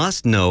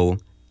must know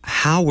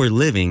how we're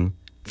living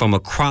from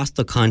across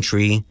the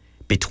country,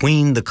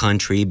 between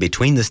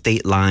the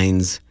state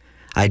lines,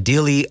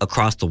 ideally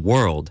across the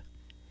world.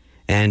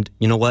 And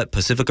you know what?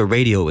 Pacifica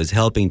Radio is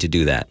helping to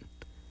do that.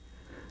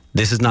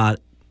 This is not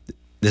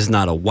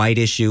a white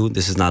issue.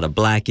 This is not a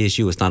black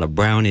issue. It's not a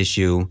brown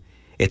issue.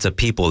 It's a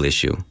people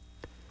issue.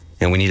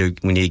 And we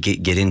need to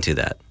get into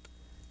that.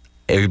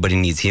 Everybody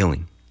needs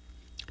healing.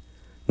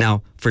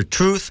 Now, for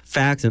truth,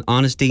 facts, and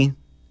honesty,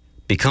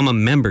 become a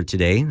member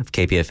today of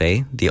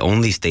KPFA, the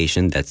only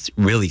station that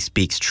really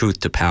speaks truth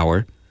to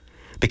power.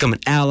 Become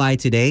an ally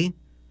today.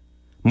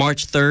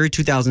 March 3rd,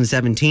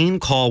 2017,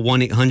 call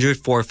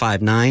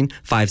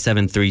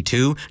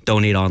 1-800-459-5732.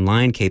 Donate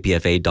online,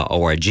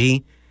 kpfa.org.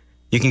 You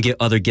can get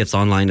other gifts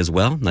online as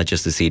well, not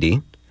just the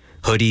CD.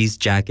 Hoodies,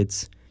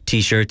 jackets,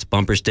 T-shirts,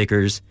 bumper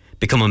stickers.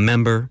 Become a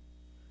member.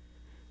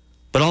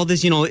 But all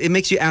this, it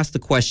makes you ask the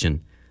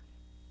question.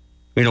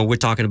 We're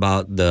talking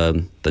about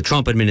the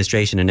Trump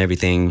administration and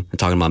everything. We're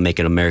talking about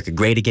making America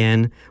great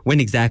again. When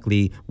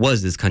exactly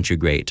was this country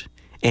great?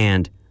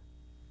 And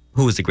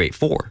who is it great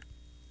for?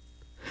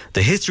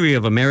 The history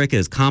of America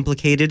is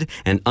complicated,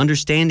 and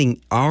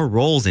understanding our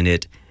roles in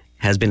it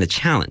has been a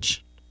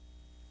challenge.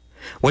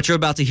 What you're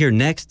about to hear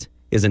next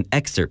is an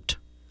excerpt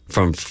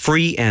from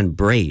Free and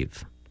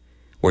Brave,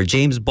 where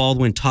James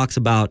Baldwin talks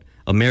about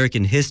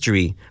American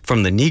history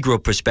from the Negro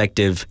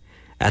perspective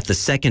at the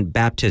Second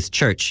Baptist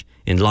Church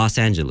in Los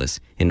Angeles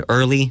in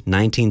early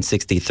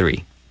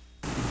 1963.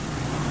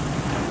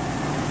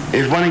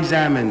 If one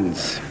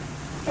examines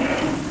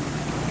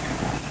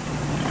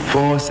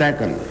for a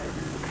second,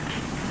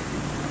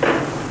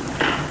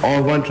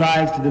 or one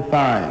tries to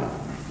define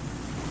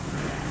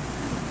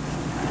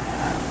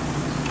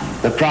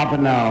the proper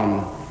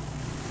noun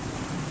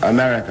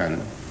American,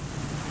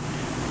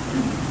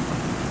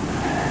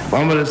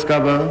 one will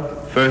discover,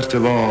 first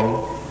of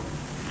all,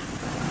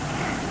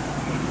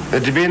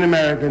 that to be an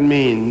American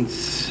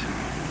means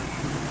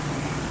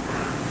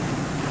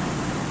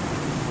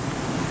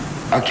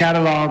a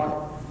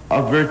catalog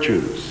of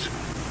virtues.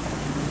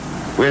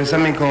 We have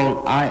something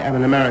called I Am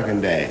an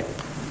American Day,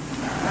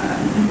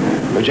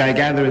 which I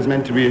gather is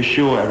meant to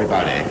reassure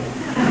everybody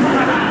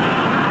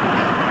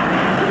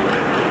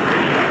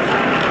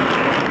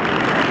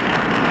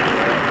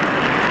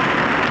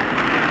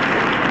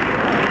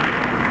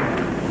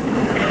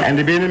and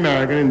to be an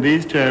American in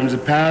these terms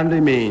apparently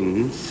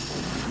means,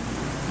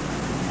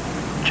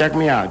 check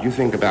me out, you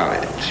think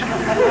about it,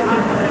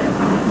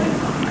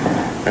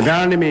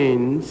 apparently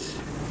means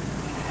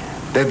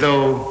that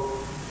though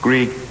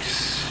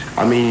Greeks,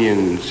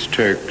 Armenians,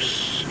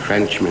 Turks,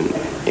 Frenchmen,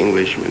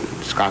 Englishmen,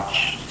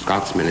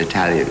 Scotsmen,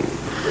 Italian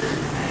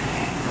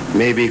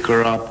may be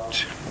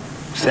corrupt,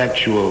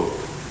 sexual,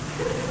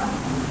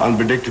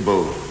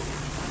 unpredictable,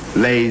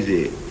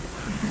 lazy,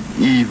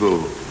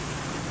 evil,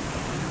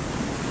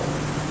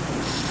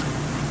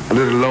 a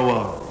little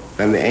lower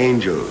than the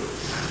angels.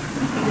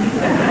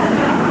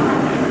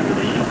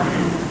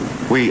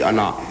 We are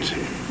not.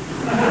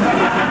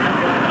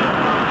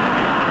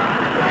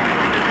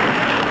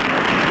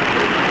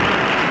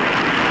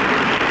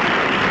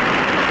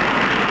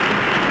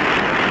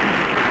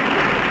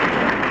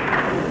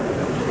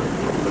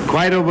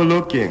 Quite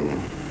overlooking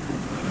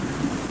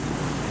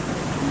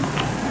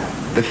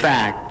the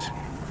fact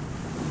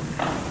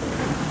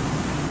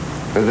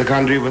that the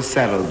country was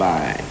settled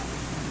by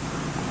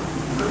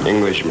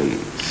Englishmen,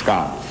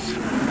 Scots,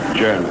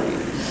 Germans,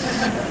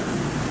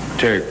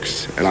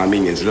 Turks, and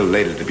Armenians, a little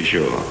later to be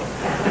sure.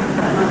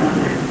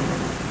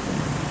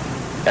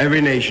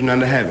 Every nation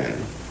under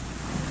heaven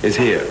is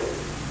here.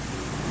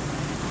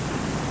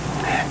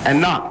 And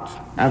not,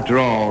 after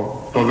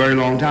all, for a very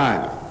long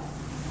time.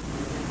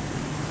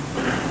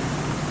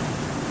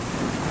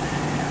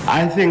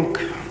 I think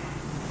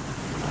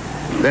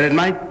that it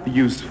might be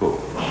useful,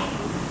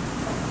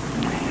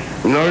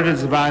 in order to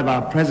survive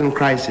our present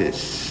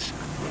crisis,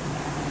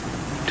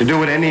 to do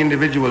what any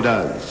individual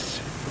does,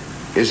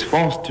 is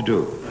forced to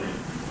do,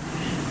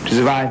 to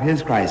survive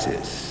his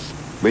crisis,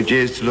 which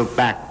is to look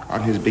back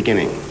on his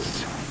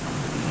beginnings.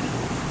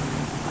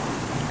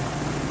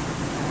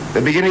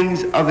 The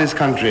beginnings of this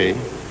country,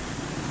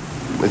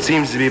 it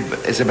seems to be,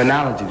 it's a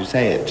banality to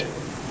say it,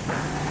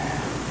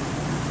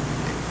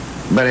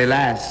 but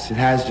alas, it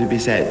has to be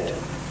said.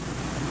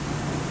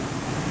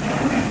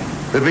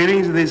 The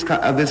beginnings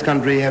of this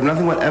country have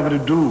nothing whatever to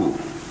do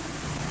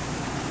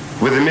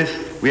with the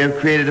myth we have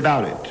created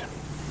about it.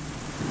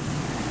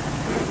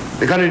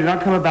 The country did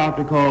not come about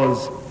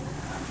because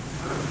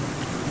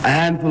a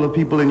handful of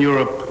people in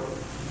Europe,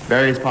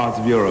 various parts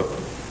of Europe,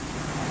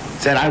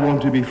 said, I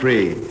want to be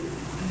free,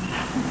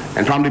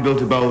 and promptly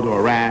built a boat or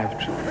a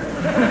raft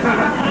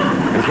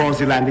and crossed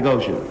the Atlantic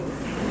Ocean.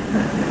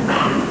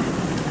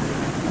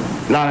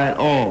 Not at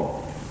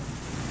all.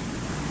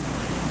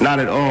 Not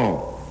at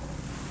all.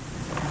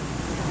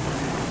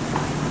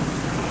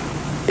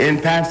 In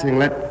passing,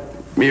 let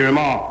me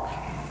remark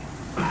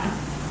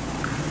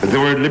that the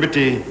word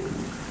liberty,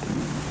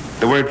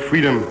 the word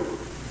freedom,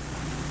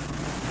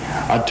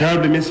 are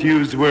terribly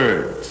misused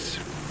words.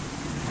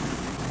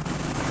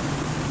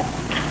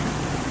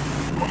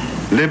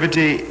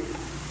 Liberty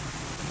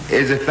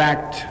is a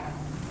fact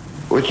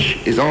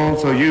which is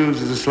also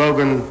used as a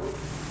slogan,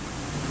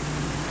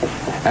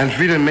 and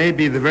freedom may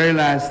be the very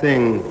last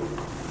thing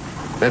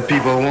that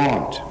people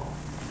want.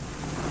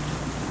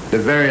 The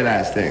very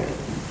last thing.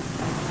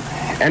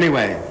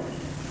 Anyway,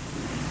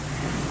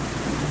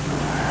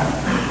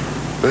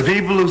 the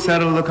people who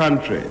settled the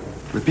country,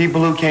 the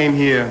people who came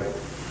here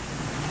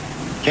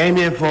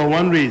for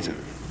one reason,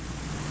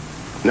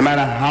 no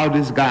matter how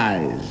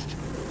disguised.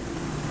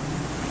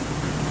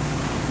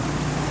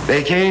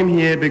 They came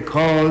here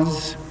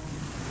because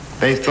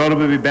they thought it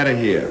would be better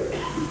here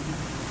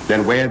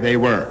than where they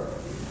were.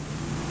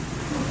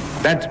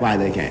 That's why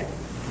they came.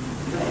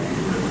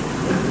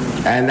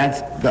 And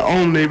that's the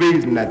only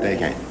reason that they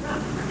came.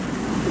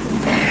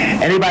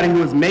 Anybody who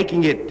was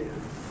making it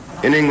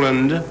in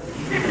England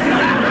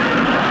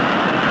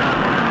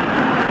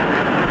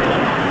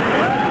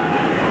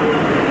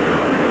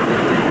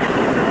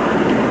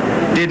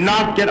did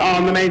not get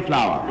on the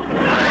Mayflower.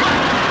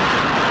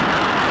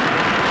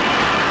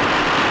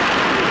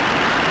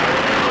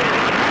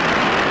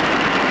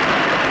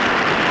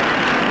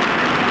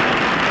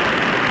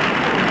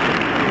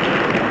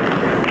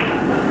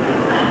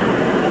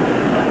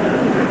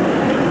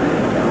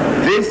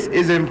 This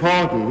is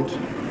important.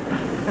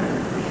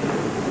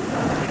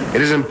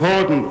 It is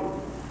important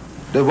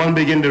that one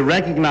begin to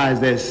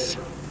recognize this,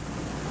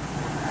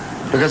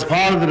 because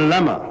part of the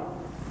dilemma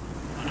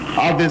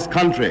of this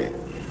country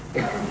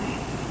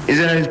is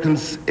that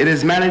it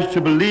has managed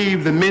to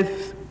believe the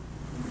myth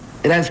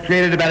it has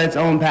created about its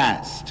own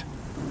past,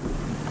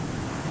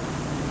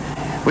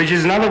 which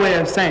is another way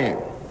of saying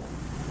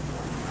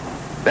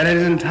that it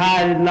has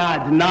entirely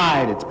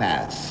denied its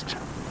past.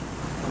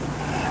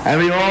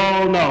 And we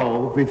all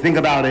know, if we think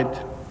about it,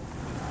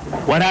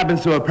 what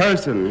happens to a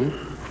person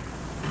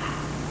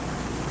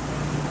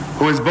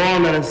who was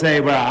born, let us say,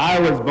 where I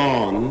was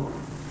born,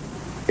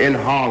 in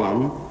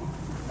Harlem,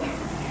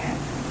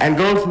 and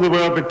goes through the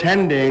world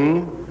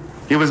pretending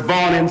he was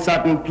born in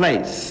certain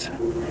place.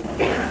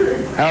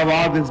 However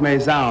odd this may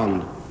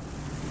sound,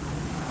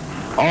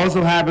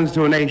 also happens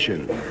to a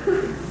nation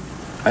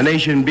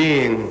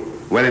being,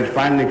 when it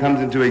finally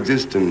comes into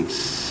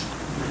existence,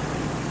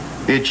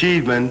 the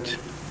achievement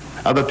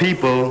of the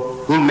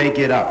people who make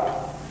it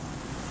up.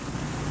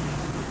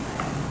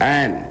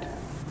 And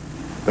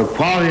the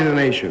quality of the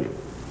nation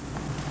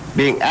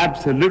being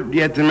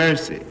absolutely at the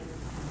mercy,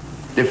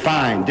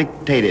 defined,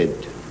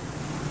 dictated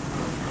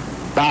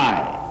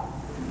by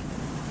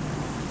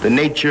the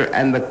nature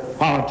and the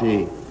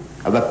quality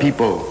of the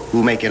people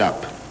who make it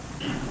up.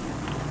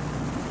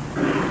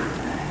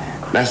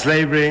 Now,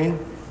 slavery,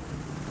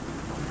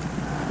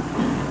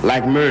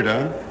 like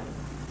murder,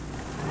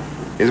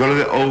 is one of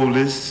the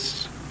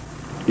oldest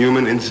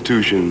human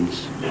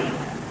institutions.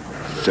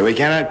 So we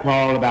cannot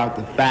quarrel about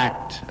the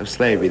fact of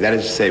slavery. That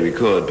is to say, we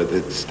could, but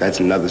that's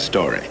another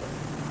story.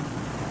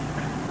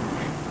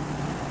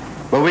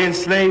 But we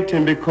enslaved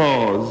him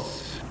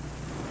because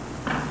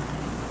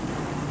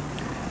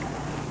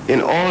in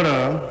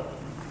order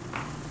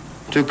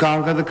to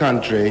conquer the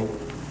country,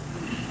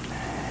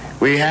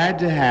 we had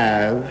to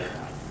have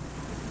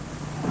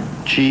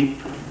cheap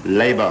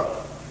labor.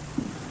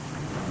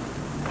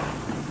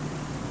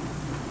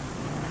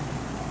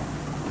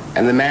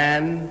 And the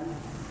man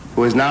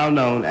who is now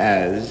known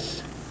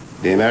as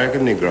the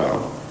American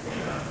Negro,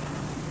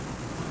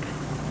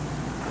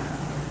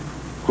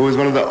 who is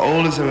one of the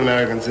oldest of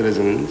American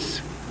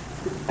citizens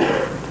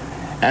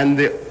and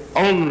the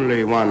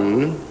only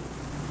one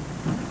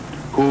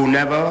who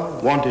never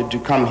wanted to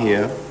come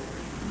here,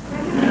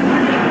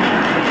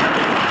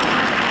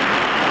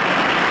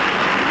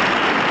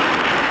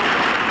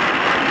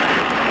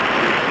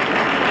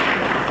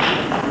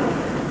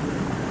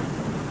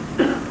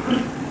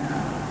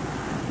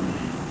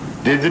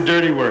 did the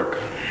dirty work.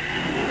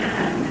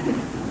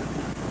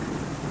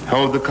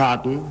 Hold the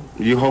cotton.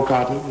 You hold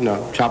cotton?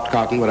 No. Chopped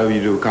cotton, whatever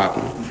you do with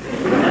cotton.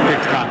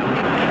 Picked cotton.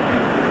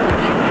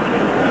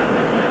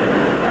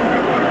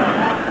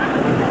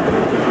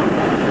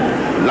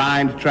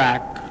 Lined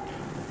track.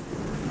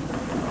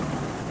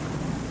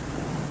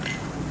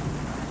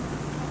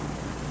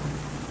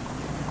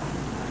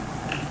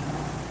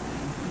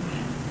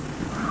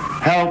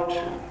 Helped.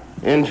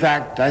 In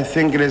fact, I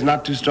think it is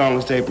not too strong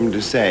a statement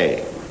to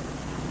say.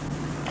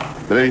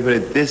 But let me put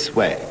it this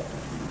way.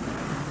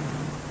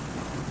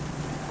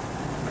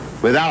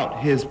 Without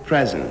his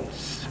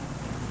presence,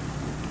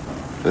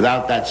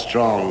 without that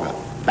strong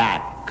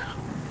back,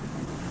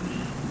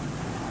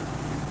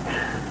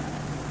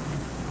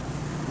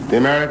 the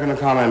American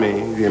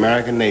economy, the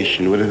American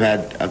nation would have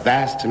had a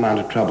vast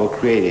amount of trouble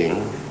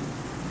creating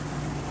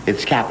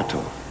its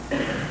capital.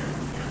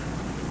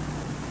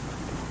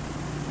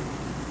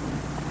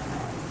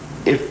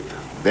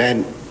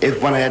 If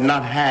one had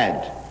not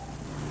had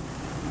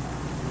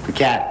the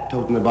cat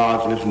toting the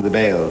barge and lifting the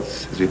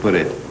bales, as we put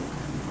it,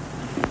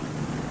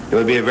 it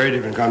would be a very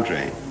different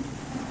country,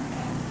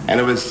 and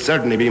it would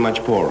certainly be much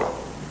poorer.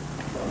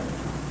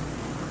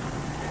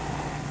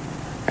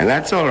 And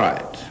that's all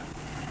right.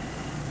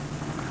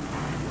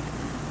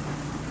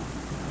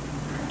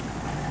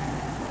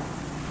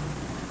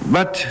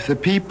 But the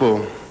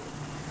people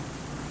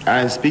I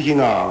am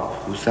speaking of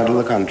who settled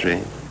the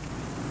country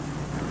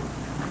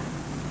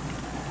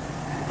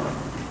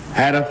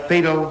had a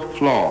fatal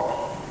flaw.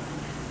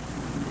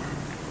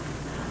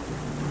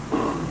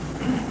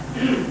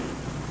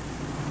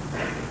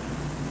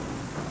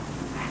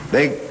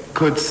 They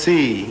could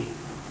see,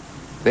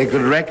 they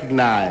could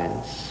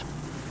recognize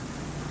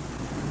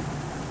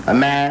a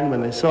man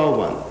when they saw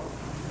one.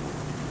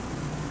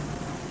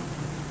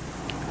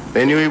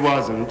 They knew he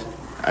wasn't.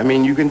 I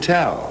mean, you can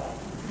tell.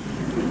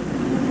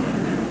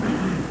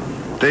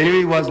 They knew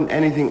he wasn't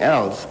anything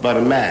else but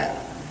a man.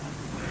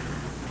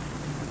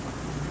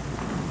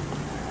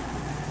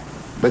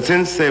 But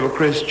since they were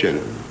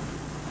Christian,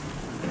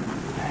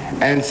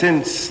 and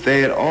since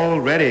they had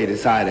already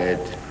decided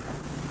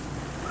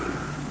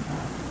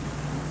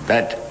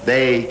that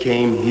they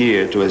came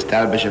here to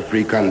establish a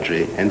free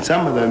country, and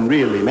some of them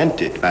really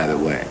meant it, by the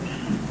way,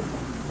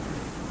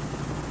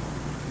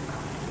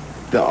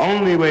 the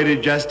only way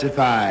to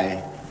justify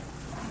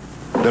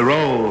the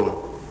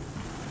role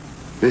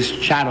this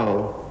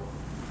chattel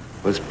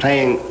was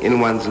playing in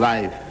one's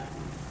life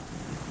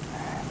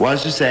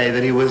was to say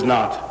that he was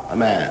not a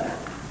man.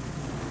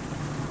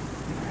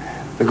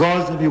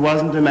 Because if he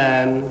wasn't a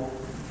man,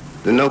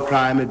 then no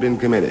crime had been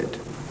committed.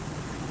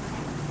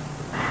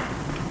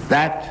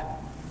 That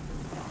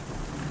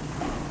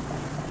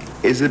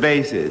is the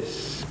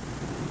basis.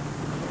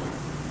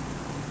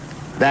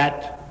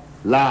 That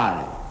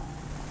lie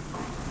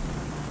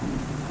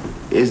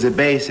is the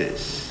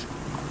basis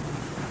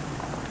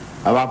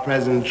of our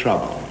present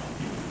trouble.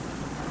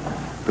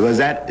 Because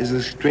that is an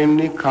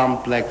extremely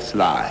complex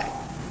lie.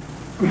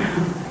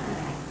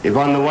 If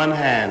on the one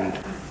hand,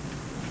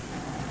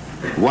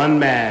 one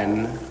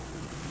man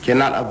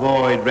cannot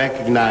avoid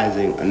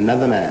recognizing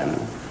another man,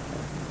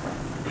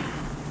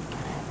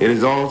 it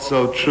is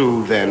also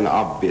true then,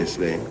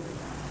 obviously,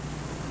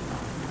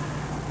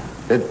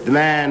 that the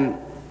man,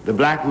 the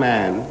black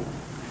man,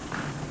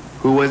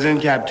 who was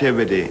in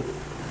captivity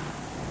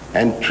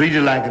and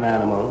treated like an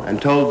animal and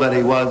told that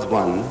he was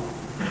one,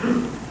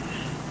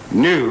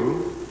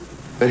 knew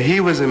that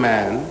he was a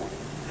man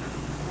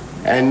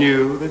and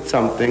knew that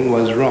something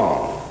was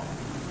wrong.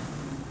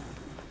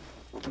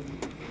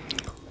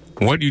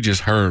 What you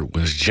just heard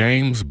was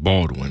James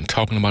Baldwin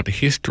talking about the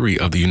history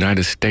of the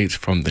United States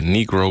from the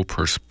Negro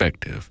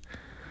perspective.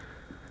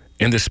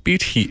 In the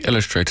speech, he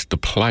illustrates the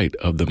plight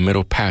of the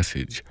Middle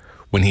Passage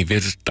when he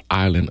visits the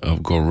island of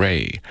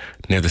Gorée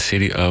near the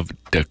city of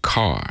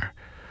Dakar,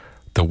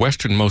 the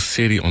westernmost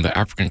city on the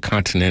African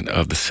continent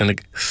of the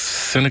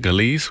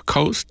Senegalese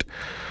coast,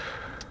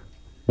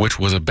 which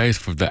was a base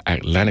for the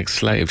Atlantic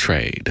slave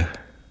trade.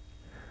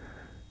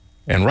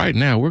 And right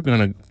now, we're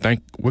gonna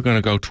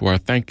go to our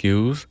thank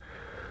yous.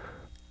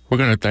 We're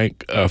going to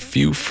thank a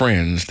few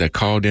friends that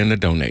called in to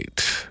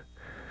donate.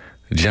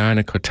 John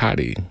and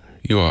Kotati,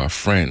 you are a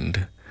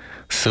friend.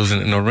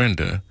 Susan and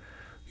Orinda,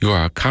 you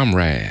are a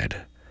comrade.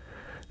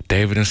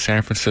 David in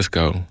San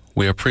Francisco,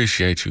 we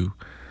appreciate you.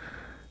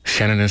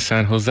 Shannon in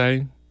San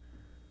Jose,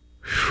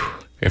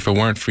 if it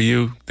weren't for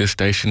you, this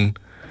station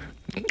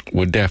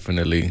would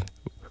definitely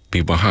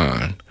be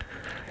behind.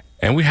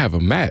 And we have a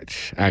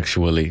match,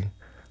 actually.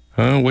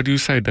 What do you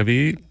say,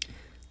 David?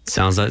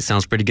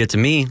 Sounds pretty good to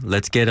me.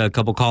 Let's get a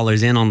couple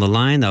callers in on the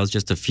line. That was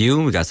just a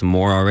few. We got some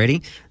more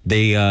already.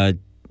 The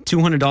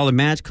 $200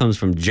 match comes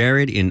from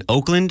Jared in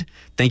Oakland.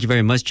 Thank you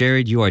very much,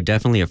 Jared. You are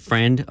definitely a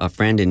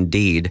friend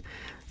indeed.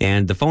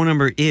 And the phone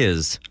number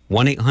is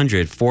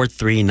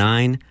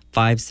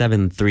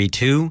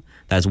 1-800-439-5732.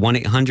 That's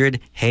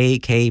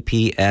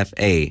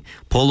 1-800-HEY-KPFA.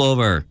 Pull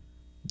over.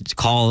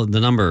 Call the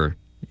number.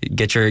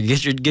 Get your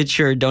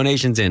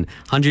donations in.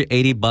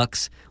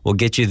 $180 will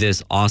get you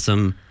this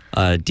awesome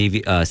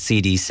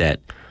CD set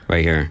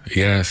right here.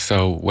 Yeah,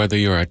 so whether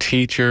you're a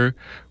teacher,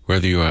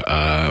 whether you're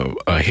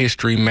a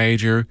history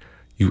major,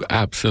 you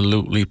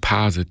absolutely,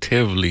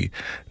 positively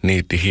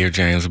need to hear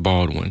James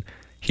Baldwin.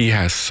 He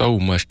has so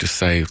much to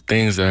say,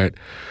 things that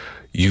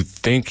you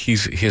think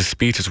his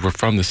speeches were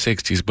from the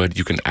 60s, but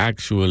you can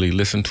actually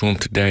listen to him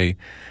today,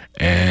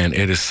 and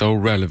it is so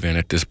relevant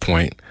at this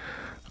point.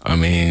 I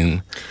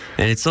mean,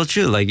 and it's so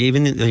true. Like,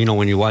 even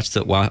when you watch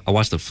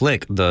the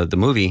flick, the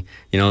movie,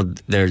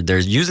 they're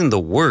using the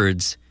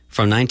words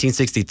from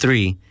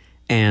 1963,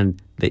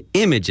 and the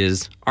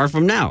images are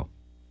from now.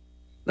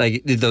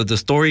 Like, the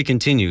story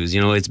continues.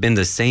 It's been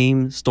the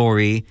same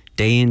story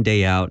day in,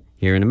 day out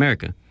here in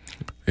America.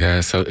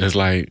 Yeah, so it's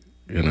like,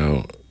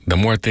 the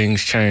more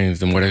things change,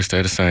 the more they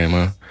stay the same,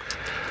 huh?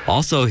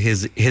 Also,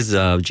 his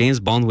James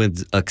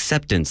Baldwin's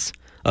acceptance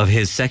of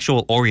his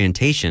sexual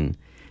orientation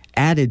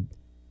added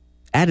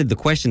the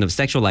question of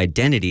sexual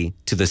identity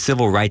to the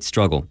civil rights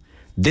struggle.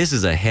 This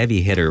is a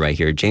heavy hitter right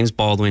here. James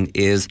Baldwin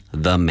is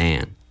the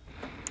man.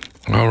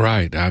 All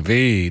right,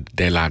 David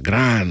de la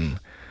Gran.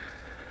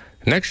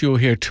 Next, you'll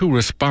hear two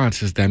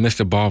responses that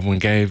Mr. Baldwin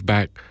gave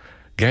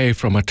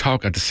from a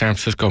talk at the San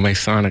Francisco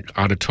Masonic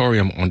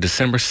Auditorium on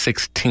December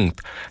 16th,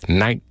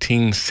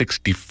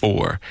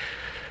 1964.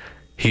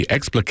 He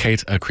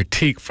explicates a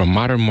critique from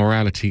modern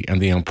morality and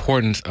the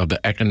importance of the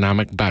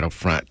economic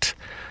battlefront.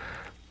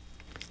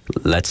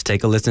 Let's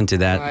take a listen to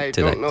that. I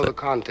don't know the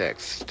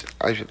context.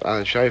 Should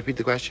I repeat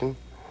the question?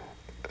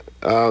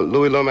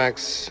 Louis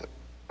Lomax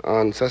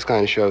on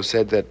Suskind's show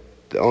said that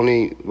the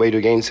only way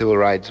to gain civil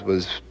rights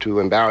was to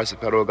embarrass the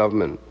federal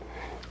government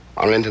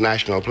on an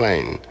international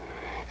plane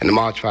and to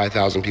march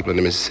 5,000 people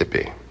into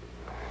Mississippi.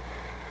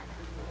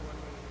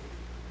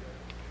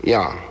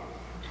 Yeah.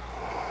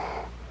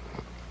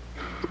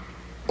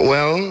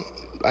 Well,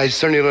 I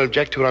certainly don't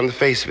object to it on the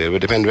face of it. It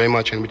would depend very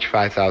much on which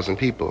 5,000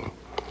 people.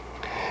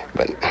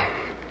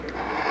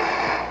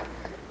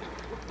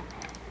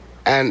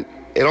 And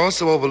it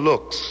also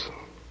overlooks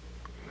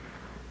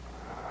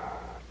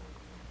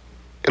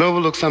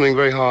something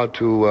very hard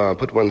to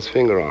put one's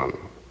finger on.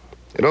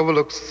 It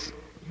overlooks,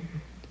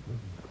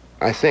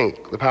 I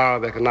think, the power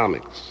of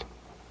economics.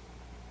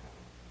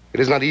 It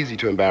is not easy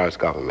to embarrass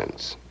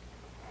governments.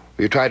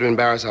 We try to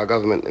embarrass our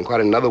government in quite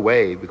another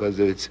way because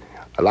of its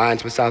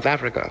alliance with South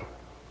Africa.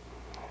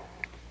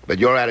 But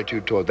your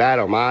attitude toward that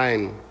or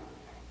mine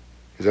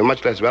is of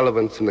much less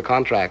relevance in the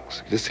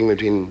contracts existing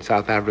between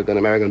South Africa and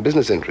American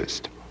business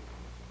interest.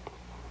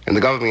 And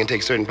the government can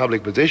take certain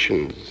public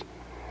positions,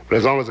 but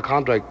as long as the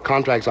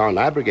contracts aren't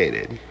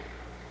abrogated,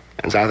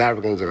 and South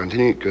Africans are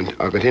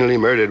continually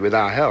murdered with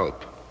our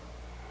help,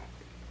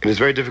 it is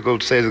very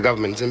difficult to say the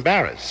government is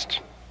embarrassed.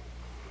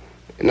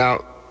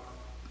 Now,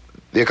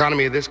 the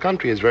economy of this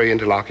country is very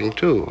interlocking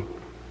too.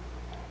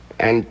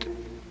 And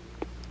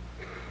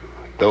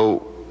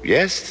though,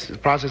 yes, the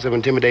process of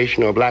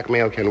intimidation or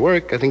blackmail can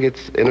work, I think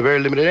it's in a very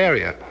limited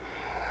area.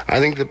 I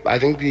think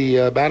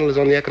the battle is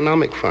on the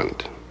economic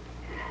front.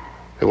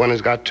 That one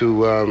has got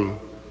to,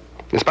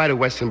 in spite of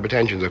Western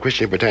pretensions or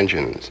Christian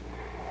pretensions,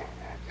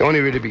 they only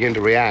really begin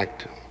to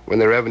react when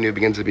their revenue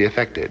begins to be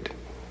affected.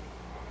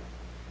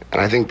 And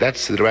I think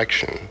that's the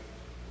direction.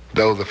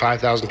 Though the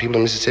 5,000 people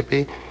in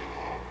Mississippi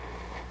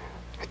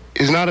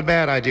is not a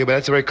bad idea, but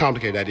that's a very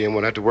complicated idea, and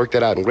we'll have to work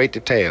that out in great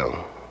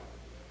detail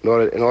in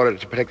order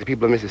to protect the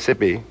people of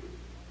Mississippi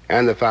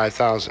and the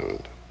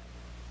 5,000.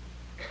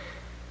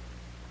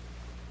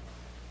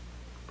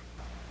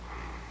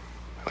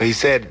 Well, he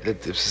said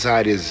that the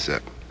society is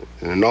an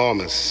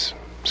enormous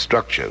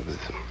structure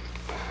with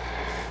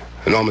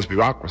enormous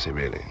bureaucracy,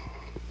 really.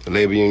 The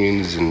labor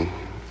unions and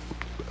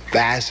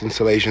vast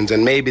installations,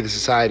 and maybe the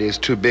society is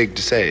too big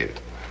to save.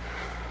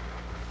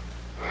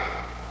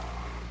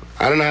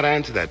 I don't know how to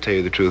answer that, to tell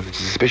you the truth. It's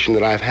a suspicion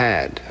that I've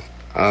had.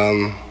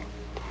 And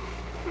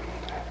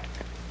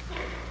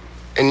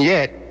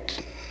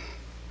yet,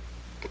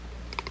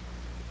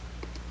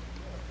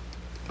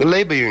 the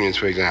labor unions,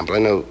 for example, I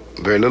know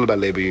very little about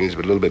labor unions,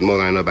 but a little bit more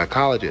than I know about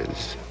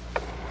colleges.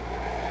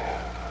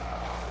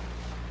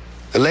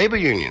 The labor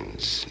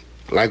unions,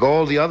 like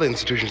all the other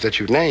institutions that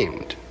you've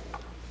named,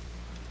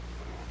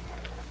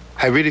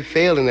 have really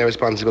failed in their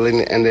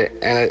responsibility and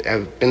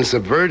have been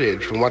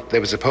subverted from what they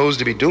were supposed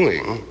to be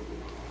doing.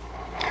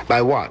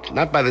 By what?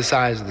 Not by the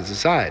size of the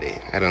society,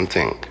 I don't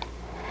think,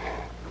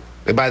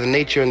 but by the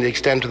nature and the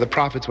extent of the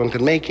profits one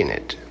could make in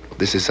it,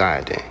 the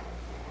society.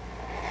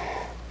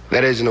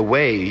 That is, in a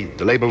way,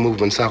 the labor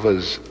movement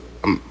suffers,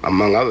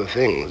 among other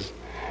things,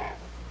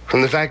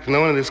 from the fact that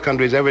no one in this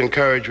country is ever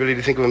encouraged really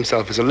to think of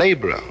himself as a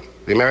laborer.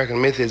 The American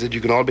myth is that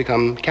you can all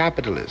become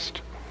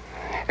capitalist.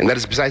 And that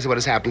is precisely what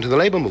has happened to the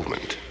labor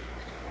movement,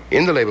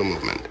 in the labor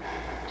movement.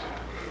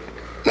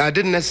 Now, it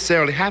didn't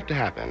necessarily have to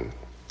happen,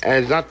 and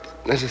it's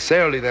not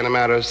necessarily then a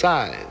matter of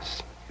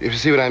size, if you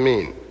see what I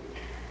mean.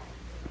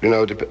 You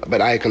know,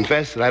 but I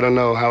confess that I don't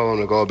know how I'm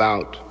going to go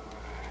about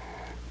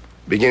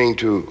beginning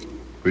to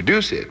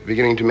reduce it,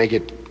 beginning to make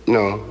it, you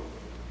know,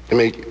 to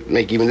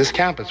make even this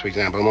campus, for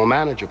example, more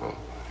manageable.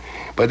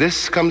 But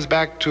this comes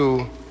back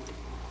to,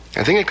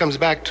 I think it comes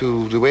back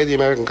to the way the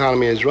American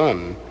economy is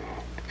run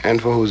and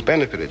for whose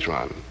benefit it's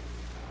run.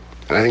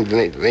 And I think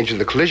the nature of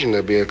the collision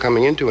that we are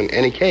coming into in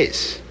any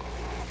case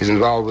is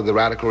involved with the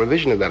radical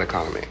revision of that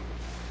economy.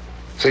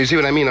 So you see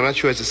what I mean? I'm not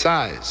sure it's a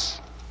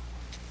size,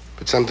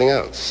 but something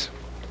else.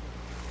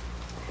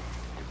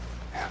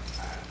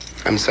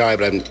 I'm sorry,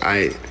 but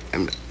I feel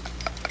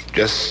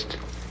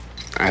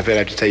I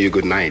have to tell you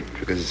good night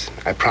because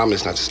I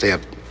promise not to stay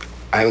up.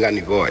 I haven't got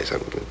any voice.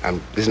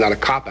 This is not a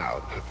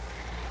cop-out.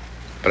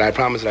 But I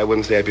promised that I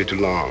wouldn't stay up here too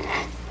long.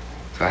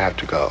 So I have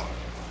to go.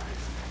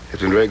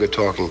 It's been very good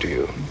talking to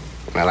you.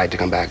 And I'd like to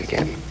come back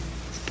again.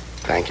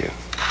 Thank you.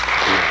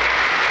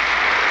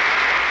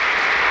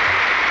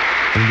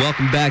 And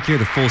welcome back here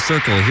to Full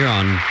Circle here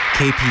on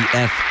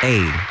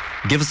KPFA.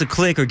 Give us a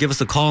click or give us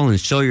a call and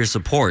show your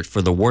support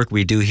for the work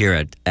we do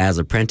here as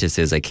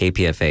apprentices at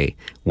KPFA.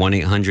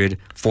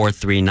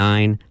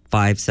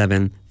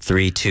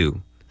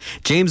 1-800-439-5732.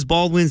 James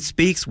Baldwin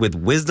speaks with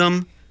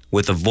wisdom,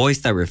 with a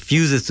voice that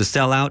refuses to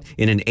sell out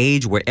in an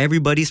age where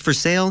everybody's for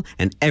sale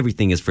and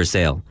everything is for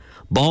sale.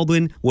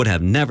 Baldwin would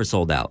have never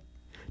sold out.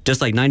 Just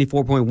like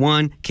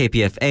 94.1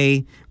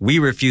 KPFA, we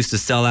refuse to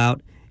sell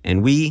out,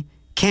 and we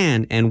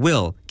can and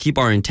will keep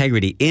our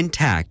integrity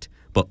intact,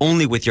 but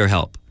only with your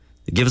help.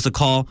 Give us a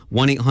call,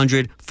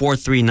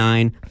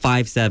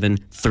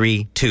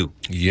 1-800-439-5732.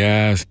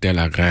 Yes,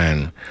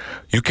 Delagan.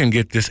 You can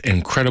get this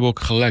incredible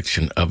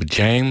collection of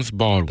James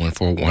Baldwin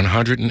for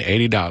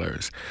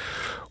 $180.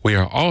 We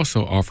are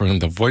also offering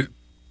the voice...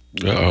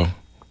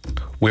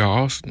 We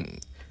are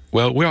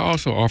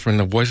also offering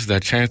the Voices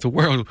That Change the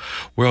World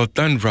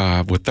Thun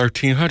Drive with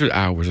 1,300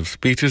 hours of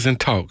speeches and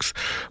talks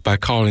by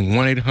calling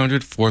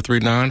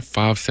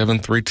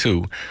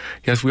 1-800-439-5732.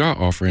 Yes, we are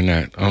offering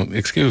that.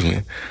 Excuse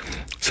me.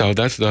 So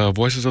that's the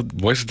Voices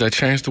That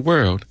Change the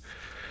World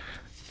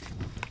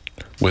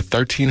with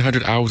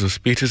 1,300 hours of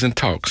speeches and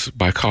talks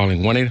by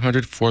calling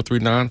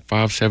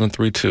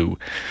 1-800-439-5732.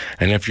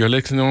 And if you're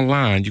listening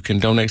online, you can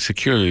donate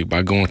securely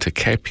by going to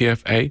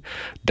kpfa.org.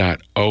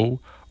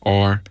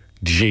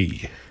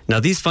 Now,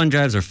 these fund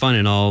drives are fun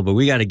and all, but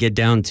we got to get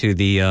down to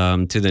the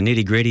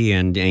nitty gritty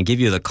and give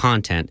you the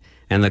content.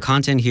 And the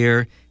content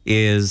here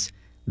is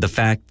the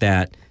fact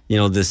that, you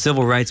know, the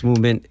civil rights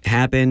movement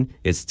happened.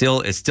 It's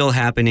still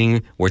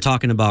happening. We're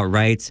talking about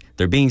rights.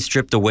 They're being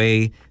stripped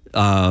away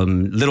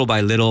little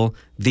by little.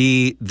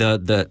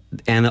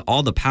 And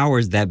all the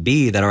powers that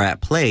be that are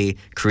at play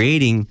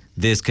creating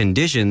these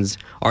conditions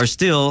are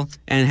still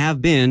and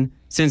have been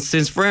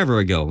since forever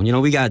ago. You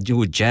know, we got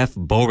Jeff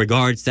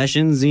Beauregard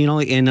Sessions, you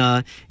know, in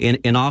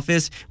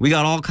office. We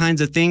got all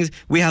kinds of things.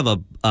 We have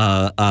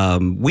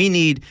we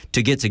need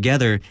to get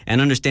together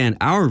and understand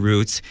our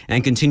roots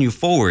and continue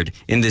forward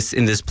in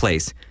this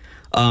place.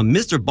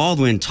 Mr.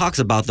 Baldwin talks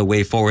about the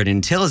way forward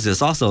and tells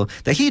us also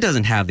that he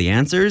doesn't have the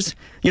answers.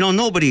 You know,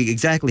 nobody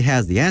exactly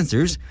has the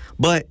answers,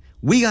 but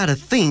we got to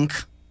think.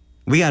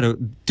 We got to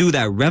do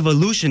that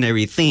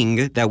revolutionary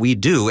thing that we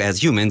do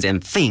as humans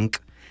and think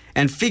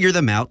and figure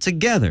them out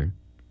together.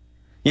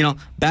 You know,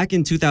 back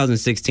in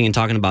 2016,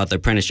 talking about the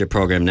apprenticeship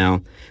program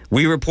now,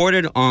 we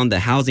reported on the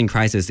housing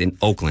crisis in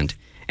Oakland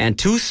and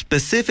two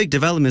specific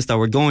developments that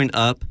were going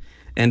up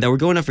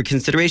for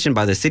consideration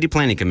by the City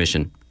Planning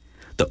Commission.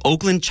 The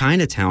Oakland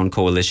Chinatown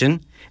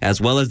Coalition,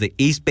 as well as the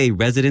East Bay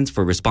Residents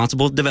for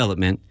Responsible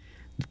Development,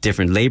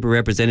 different labor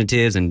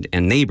representatives and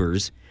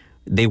neighbors,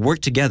 they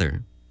worked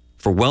together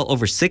for well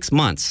over 6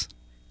 months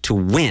to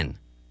win,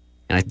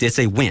 and I did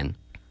say win,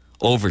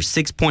 over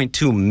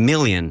 $6.2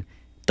 million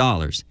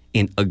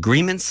in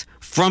agreements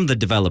from the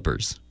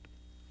developers,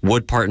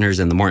 Wood Partners,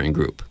 and the Martin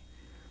Group.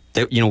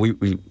 We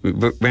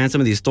ran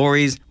some of these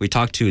stories. We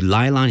talked to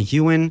Lylan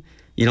Hewen.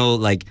 You know,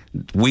 like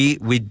we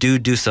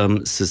do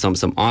some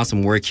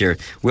awesome work here.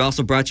 We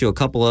also brought you a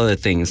couple other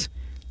things,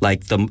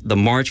 like the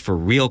March for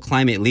Real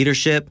Climate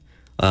Leadership,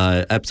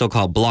 episode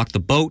called Block the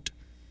Boat.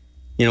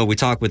 You know, we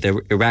talked with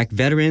the Iraq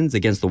veterans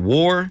against the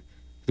war,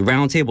 the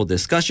roundtable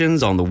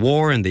discussions on the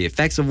war and the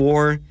effects of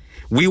war.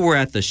 We were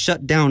at the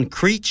shutdown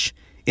Creech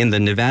in the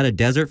Nevada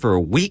desert for a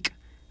week,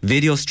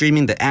 video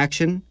streaming the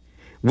action.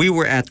 We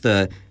were at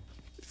the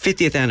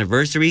 50th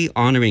anniversary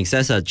honoring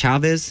Cesar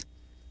Chavez.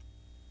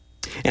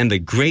 and the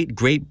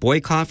great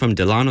boycott from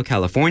Delano,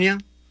 California.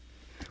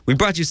 We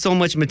brought you so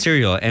much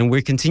material, and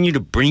we continue to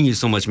bring you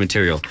so much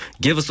material.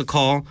 Give us a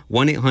call,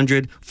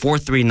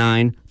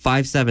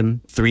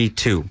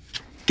 1-800-439-5732.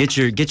 Get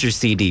your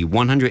CD,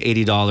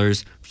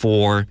 $180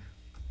 for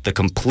the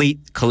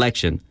complete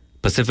collection,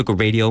 Pacifica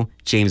Radio,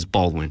 James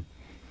Baldwin.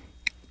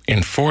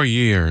 In 4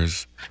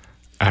 years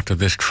after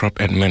this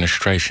Trump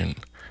administration,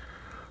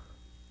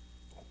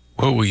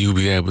 what will you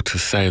be able to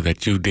say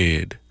that you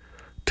did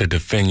to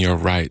defend your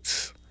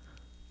rights,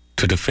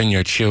 to defend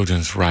your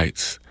children's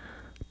rights,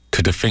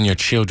 to defend your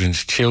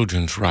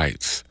children's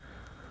rights?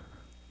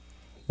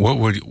 What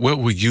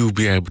would you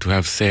be able to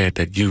have said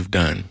that you've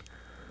done?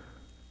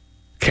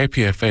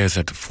 KPFA is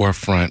at the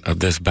forefront of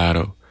this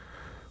battle.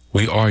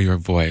 We are your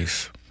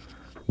voice,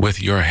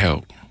 with your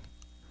help.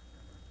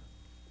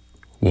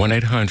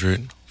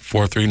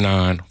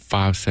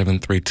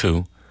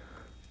 1-800-439-5732.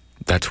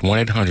 That's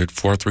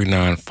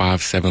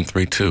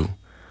 1-800-439-5732.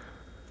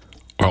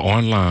 Or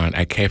online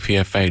at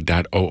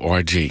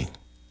kpfa.org.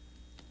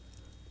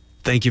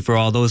 Thank you for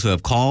all those who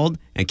have called,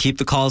 and keep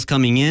the calls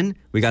coming in.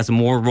 We got some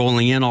more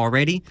rolling in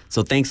already,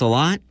 so thanks a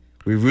lot.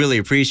 We really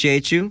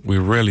appreciate you. We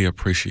really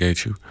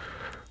appreciate you.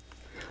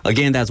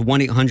 Again, that's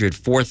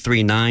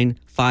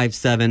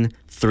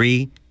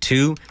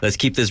 1-800-439-5732. Let's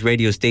keep this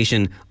radio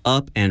station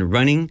up and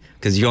running,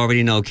 because you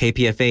already know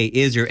KPFA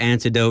is your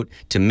antidote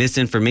to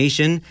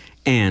misinformation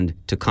and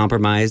to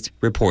compromised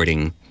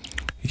reporting.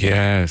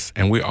 Yes,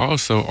 and we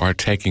also are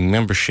taking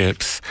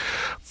memberships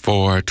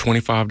for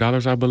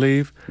 $25, I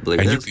believe.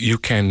 And you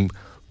can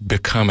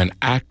become an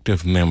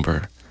active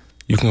member.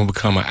 You can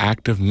become an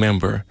active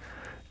member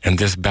in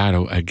this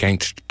battle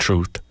against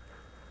truth.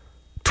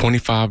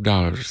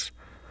 $25.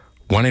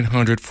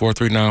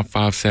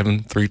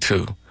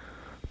 1-800-439-5732.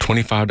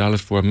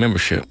 $25 for a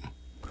membership.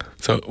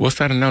 So what's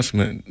that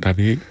announcement,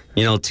 David?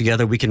 You know,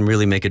 together we can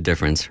really make a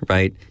difference,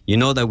 right? You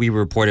know that we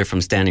reported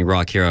from Standing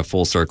Rock here at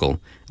Full Circle.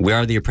 We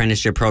are the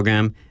apprenticeship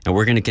program, and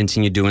we're going to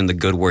continue doing the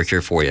good work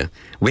here for you.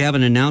 We have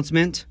an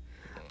announcement.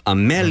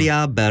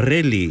 Amelia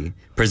Barelli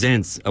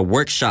presents a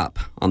workshop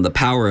on the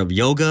power of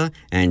yoga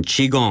and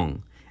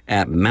Qigong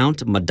at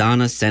Mount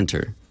Madonna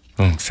Center.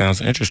 Oh,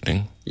 sounds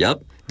interesting.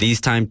 Yep.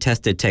 These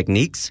time-tested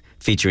techniques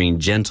featuring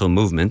gentle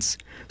movements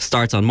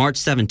starts on March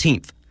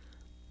 17th.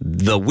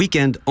 The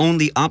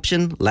weekend-only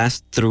option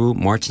lasts through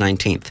March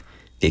 19th.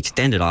 The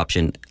extended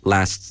option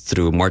lasts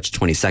through March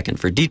 22nd.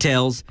 For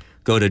details,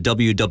 go to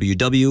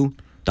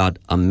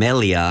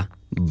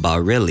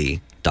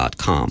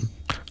www.ameliabarelli.com.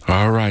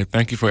 All right.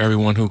 Thank you for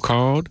everyone who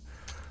called.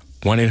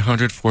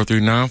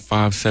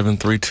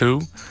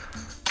 1-800-439-5732.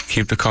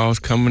 Keep the calls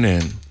coming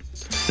in.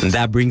 And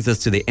that brings us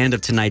to the end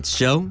of tonight's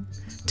show.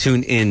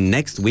 Tune in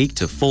next week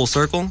to Full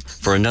Circle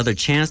for another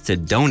chance to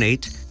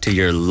donate to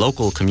your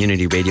local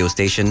community radio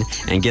station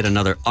and get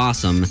another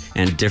awesome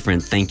and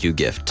different thank you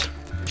gift.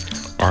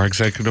 Our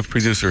executive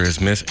producer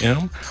is Miss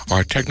M.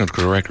 Our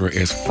technical director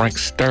is Frank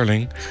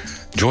Sterling.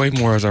 Joy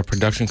Moore is our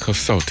production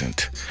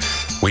consultant.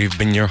 We've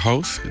been your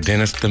hosts,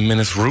 Dennis the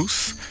Menace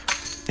Roos.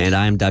 And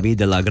I'm David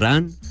de la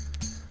Gran.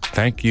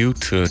 Thank you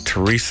to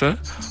Teresa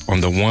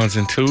on the ones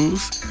and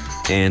twos.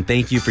 And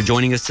thank you for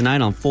joining us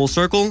tonight on Full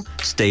Circle.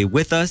 Stay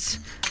with us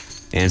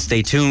and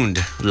stay tuned.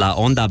 La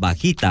Onda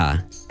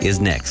Bajita is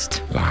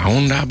next. La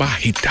Onda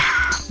Bajita.